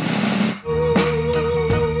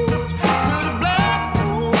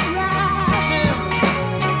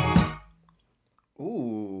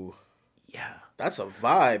 Ooh. Yeah. That's a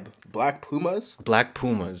vibe. Black Pumas? Black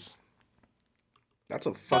Pumas. That's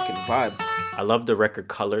a fucking vibe. I love the record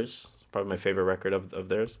Colors. It's probably my favorite record of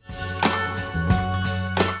theirs.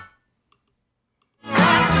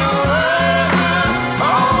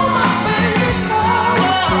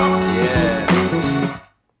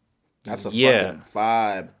 That's a fucking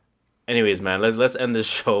vibe. Anyways, man, let's end this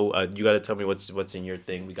show. You got to tell me what's in your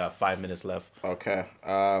thing. We got 5 minutes left. Okay.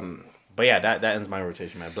 But yeah, that ends my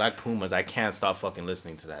rotation, man. Black Pumas, I can't stop fucking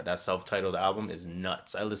listening to that. That self-titled album is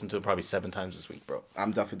nuts. I listened to it probably 7 times this week, bro.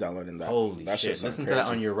 I'm definitely downloading that. Holy shit. Listen to that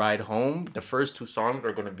on your ride home. The first 2 songs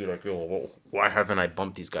are going to be like, yo, why haven't I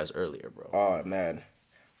bumped these guys earlier, bro? Oh, man.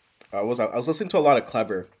 I was listening to a lot of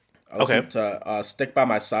Clever. I listened to Stick By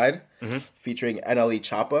My Side, featuring NLE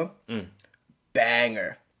Choppa.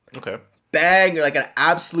 Banger. Okay. Banger, like an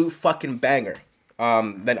absolute fucking banger.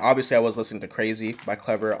 Then obviously I was listening to Crazy by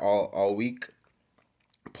Clever all week.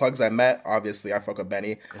 Plugs I Met, obviously I fuck with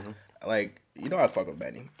Benny. Like, you know I fuck with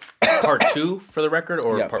Benny. Part 2 for the record,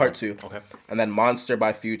 or part 2. Okay. And then Monster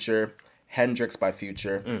by Future, Hendrix by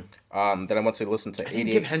Future. Then I went to listen to 88. I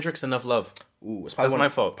didn't give Hendrix enough love. Ooh, it's that's my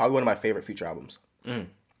fault. Probably one of my favorite Future albums.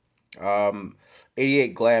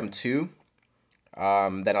 88 Glam 2.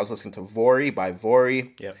 Then I was listening to Vori by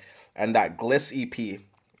Vori. Yep. And that Gliss EP,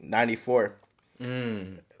 94.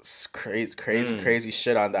 It's crazy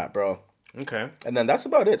shit on that, bro. Okay. And then that's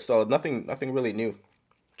about it. So nothing really new.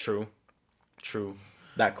 True.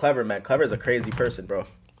 That Clever, man. Clever is a crazy person, bro.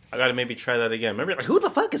 I gotta maybe try that again. Remember, like, who the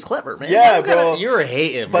fuck is Clever, man? Yeah, bro. You were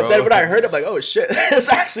hating, bro. But then when I heard it, I'm like, oh shit, it's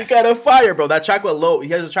actually kind of fire, bro. That track with he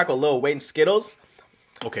has a track with Lil Wayne, Skittles.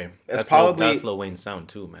 Okay. That's that's Lil Wayne's sound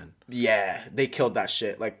too, man. Yeah, they killed that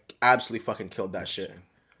shit. Like, absolutely fucking killed that shit.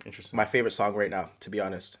 Interesting. My favorite song right now, to be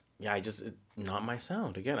honest. Yeah, not my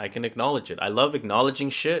sound. Again, I can acknowledge it. I love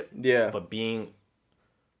acknowledging shit. Yeah. But being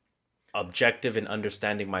objective and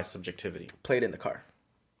understanding my subjectivity. Play it in the car.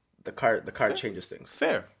 The car changes things.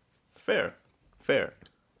 Fair.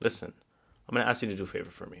 Listen, I'm going to ask you to do a favor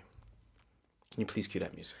for me. Can you please cue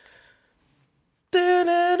that music?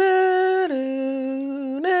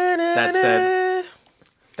 That said,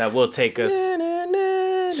 that will take us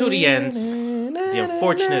to the ends, the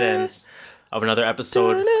unfortunate ends of another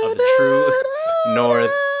episode of the True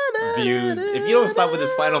North Views. If you don't stop with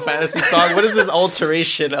this Final Fantasy song, what is this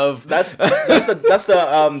alteration of? That's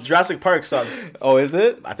the Jurassic Park song. Oh, is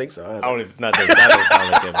it? I think so. I don't even. That doesn't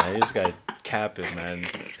sound like it, man. You just gotta cap it, man.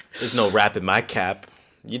 There's no rap in my cap.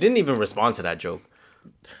 You didn't even respond to that joke.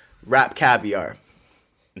 Rap caviar.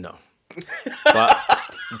 No. But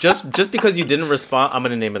just because you didn't respond, I'm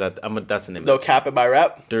gonna name it that. That's the name. No cap in my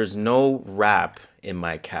rap. There's no rap in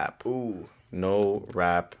my cap. Ooh. No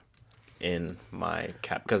rap in my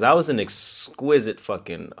cap, because that was an exquisite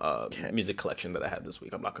fucking music collection that I had this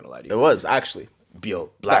week. I'm not gonna lie to you. It was actually.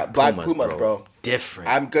 Yo, Black Pumas, bro. Different.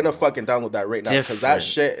 I'm gonna fucking download that right now because that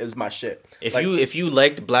shit is my shit. If you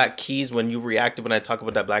liked Black Keys when you reacted when I talk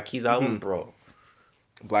about that Black Keys album, bro.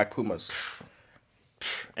 Black Pumas.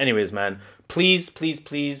 Anyways, man, please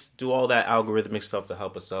do all that algorithmic stuff to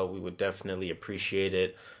help us out. We would definitely appreciate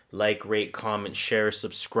it. Like, rate, comment, share,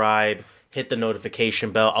 subscribe. Hit the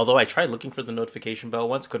notification bell. Although I tried looking for the notification bell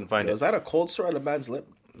once, couldn't find it. Was that a cold sore on a man's lip?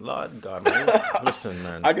 Lord God, man. Listen,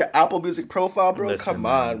 man. I got Apple Music profile, bro. Come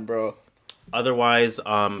on, bro. Otherwise,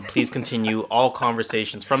 please continue all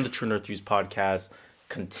conversations from the True North Views podcast.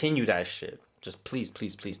 Continue that shit. Just please.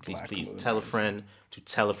 Tell a friend to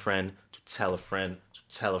tell a friend to tell a friend to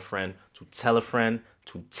tell a friend to tell a friend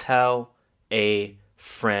to tell a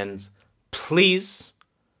friend. Please,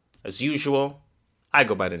 as usual, I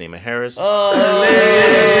go by the name of Harris.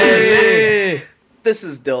 This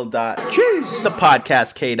is Dill Dot, the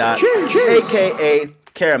podcast K Dot, aka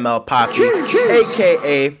Caramel Poppy,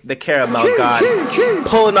 a.k.a. the Caramel God,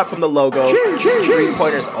 pulling up from the logo,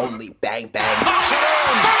 3-pointers only, bang, bang. Pops it in,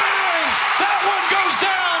 bang! That one goes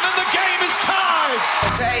down, and the game is tied.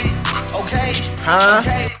 Huh?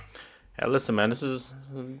 Hey, listen, man, it's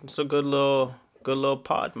a good little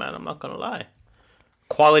pod, man. I'm not gonna lie.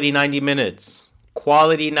 Quality 90 minutes.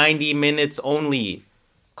 Quality 90 minutes only.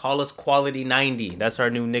 Call us Quality 90. That's our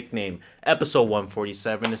new nickname. Episode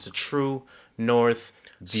 147. It's a True North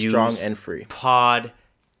Views Strong and free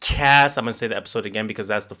podcast. I'm gonna say the episode again because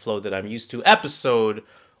that's the flow that I'm used to. Episode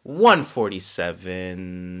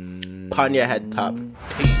 147. Panya head top.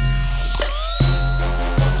 Peace.